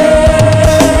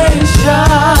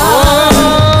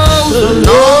 Oh, the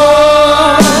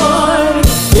Lord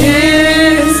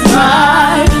is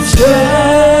my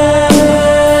strength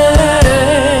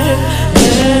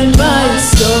and my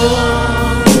soul.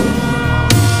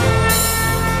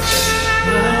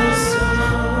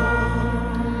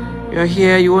 You're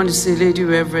here, you want to say, Lady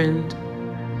Reverend,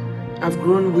 I've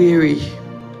grown weary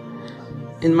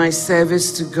in my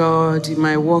service to God, in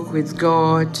my walk with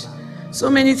God. So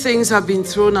many things have been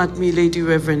thrown at me, Lady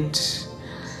Reverend.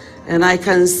 And I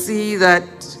can see that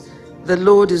the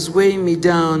Lord is weighing me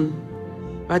down.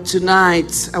 But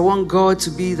tonight, I want God to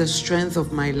be the strength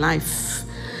of my life.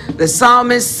 The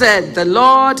psalmist said, the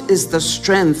Lord is the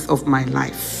strength of my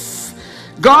life.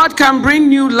 God can bring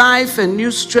new life and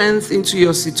new strength into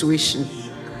your situation.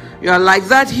 You are like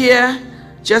that here.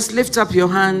 Just lift up your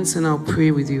hands and I'll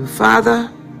pray with you. Father,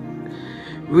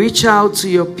 reach out to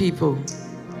your people.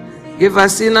 Give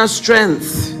us inner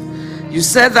strength. You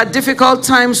said that difficult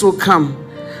times will come.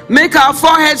 Make our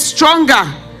foreheads stronger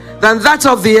than that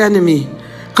of the enemy.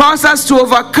 Cause us to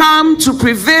overcome, to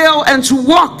prevail, and to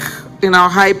walk in our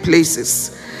high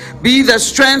places. Be the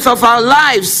strength of our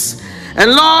lives. And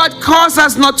Lord, cause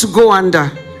us not to go under.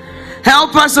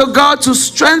 Help us, O God, to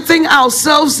strengthen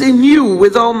ourselves in you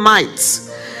with all might.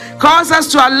 Cause us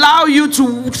to allow you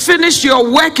to finish your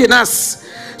work in us,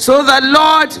 so that,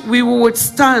 Lord, we will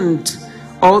withstand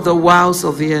all the wiles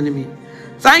of the enemy.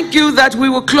 Thank you that we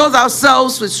will clothe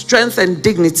ourselves with strength and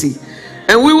dignity,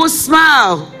 and we will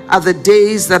smile at the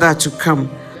days that are to come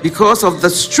because of the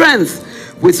strength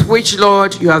with which,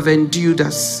 Lord, you have endued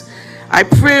us. I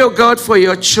pray, oh God, for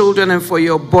your children and for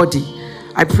your body.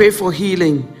 I pray for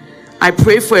healing. I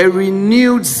pray for a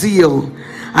renewed zeal.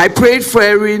 I prayed for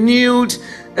a renewed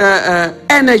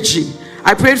energy.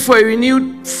 I prayed for a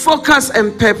renewed focus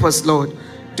and purpose, Lord.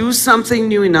 Do something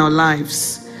new in our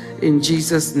lives. In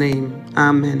Jesus' name,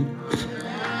 amen.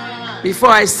 Before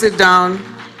I sit down,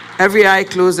 every eye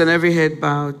closed and every head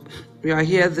bowed. We are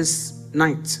here this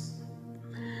night.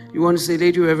 You want to say,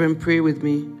 Lady Reverend, pray with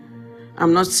me.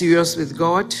 I'm not serious with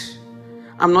God.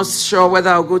 I'm not sure whether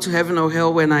I'll go to heaven or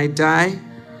hell when I die.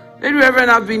 Lady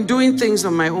Reverend, I've been doing things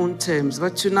on my own terms,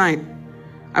 but tonight,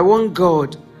 I want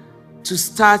God to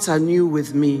start anew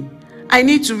with me. I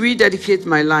need to rededicate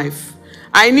my life.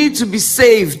 I need to be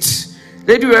saved.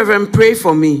 Lady Reverend, pray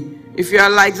for me. If you are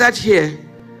like that here,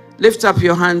 lift up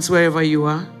your hands wherever you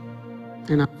are,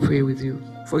 and I'll pray with you.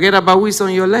 Forget about who is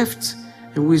on your left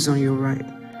and who is on your right.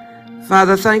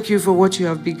 Father, thank you for what you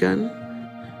have begun.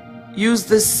 Use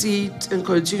this seed and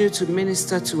continue to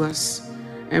minister to us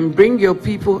and bring your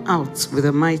people out with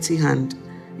a mighty hand.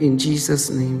 In Jesus'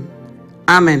 name,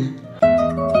 amen.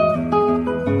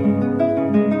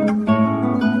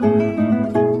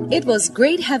 It was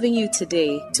great having you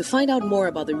today. To find out more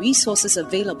about the resources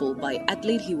available by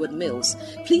Adelaide Heward Mills,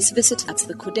 please visit at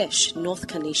the Qodesh, North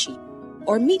Kaneshie,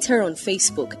 or meet her on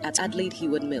Facebook at Adelaide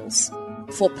Heward Mills.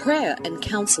 For prayer and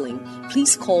counseling,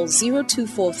 please call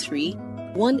 0243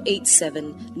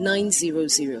 187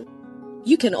 900.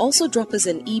 You can also drop us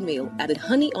an email at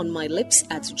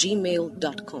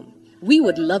honeyonmylips@gmail.com. We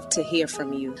would love to hear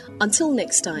from you. Until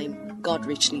next time, God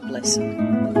richly bless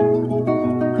you.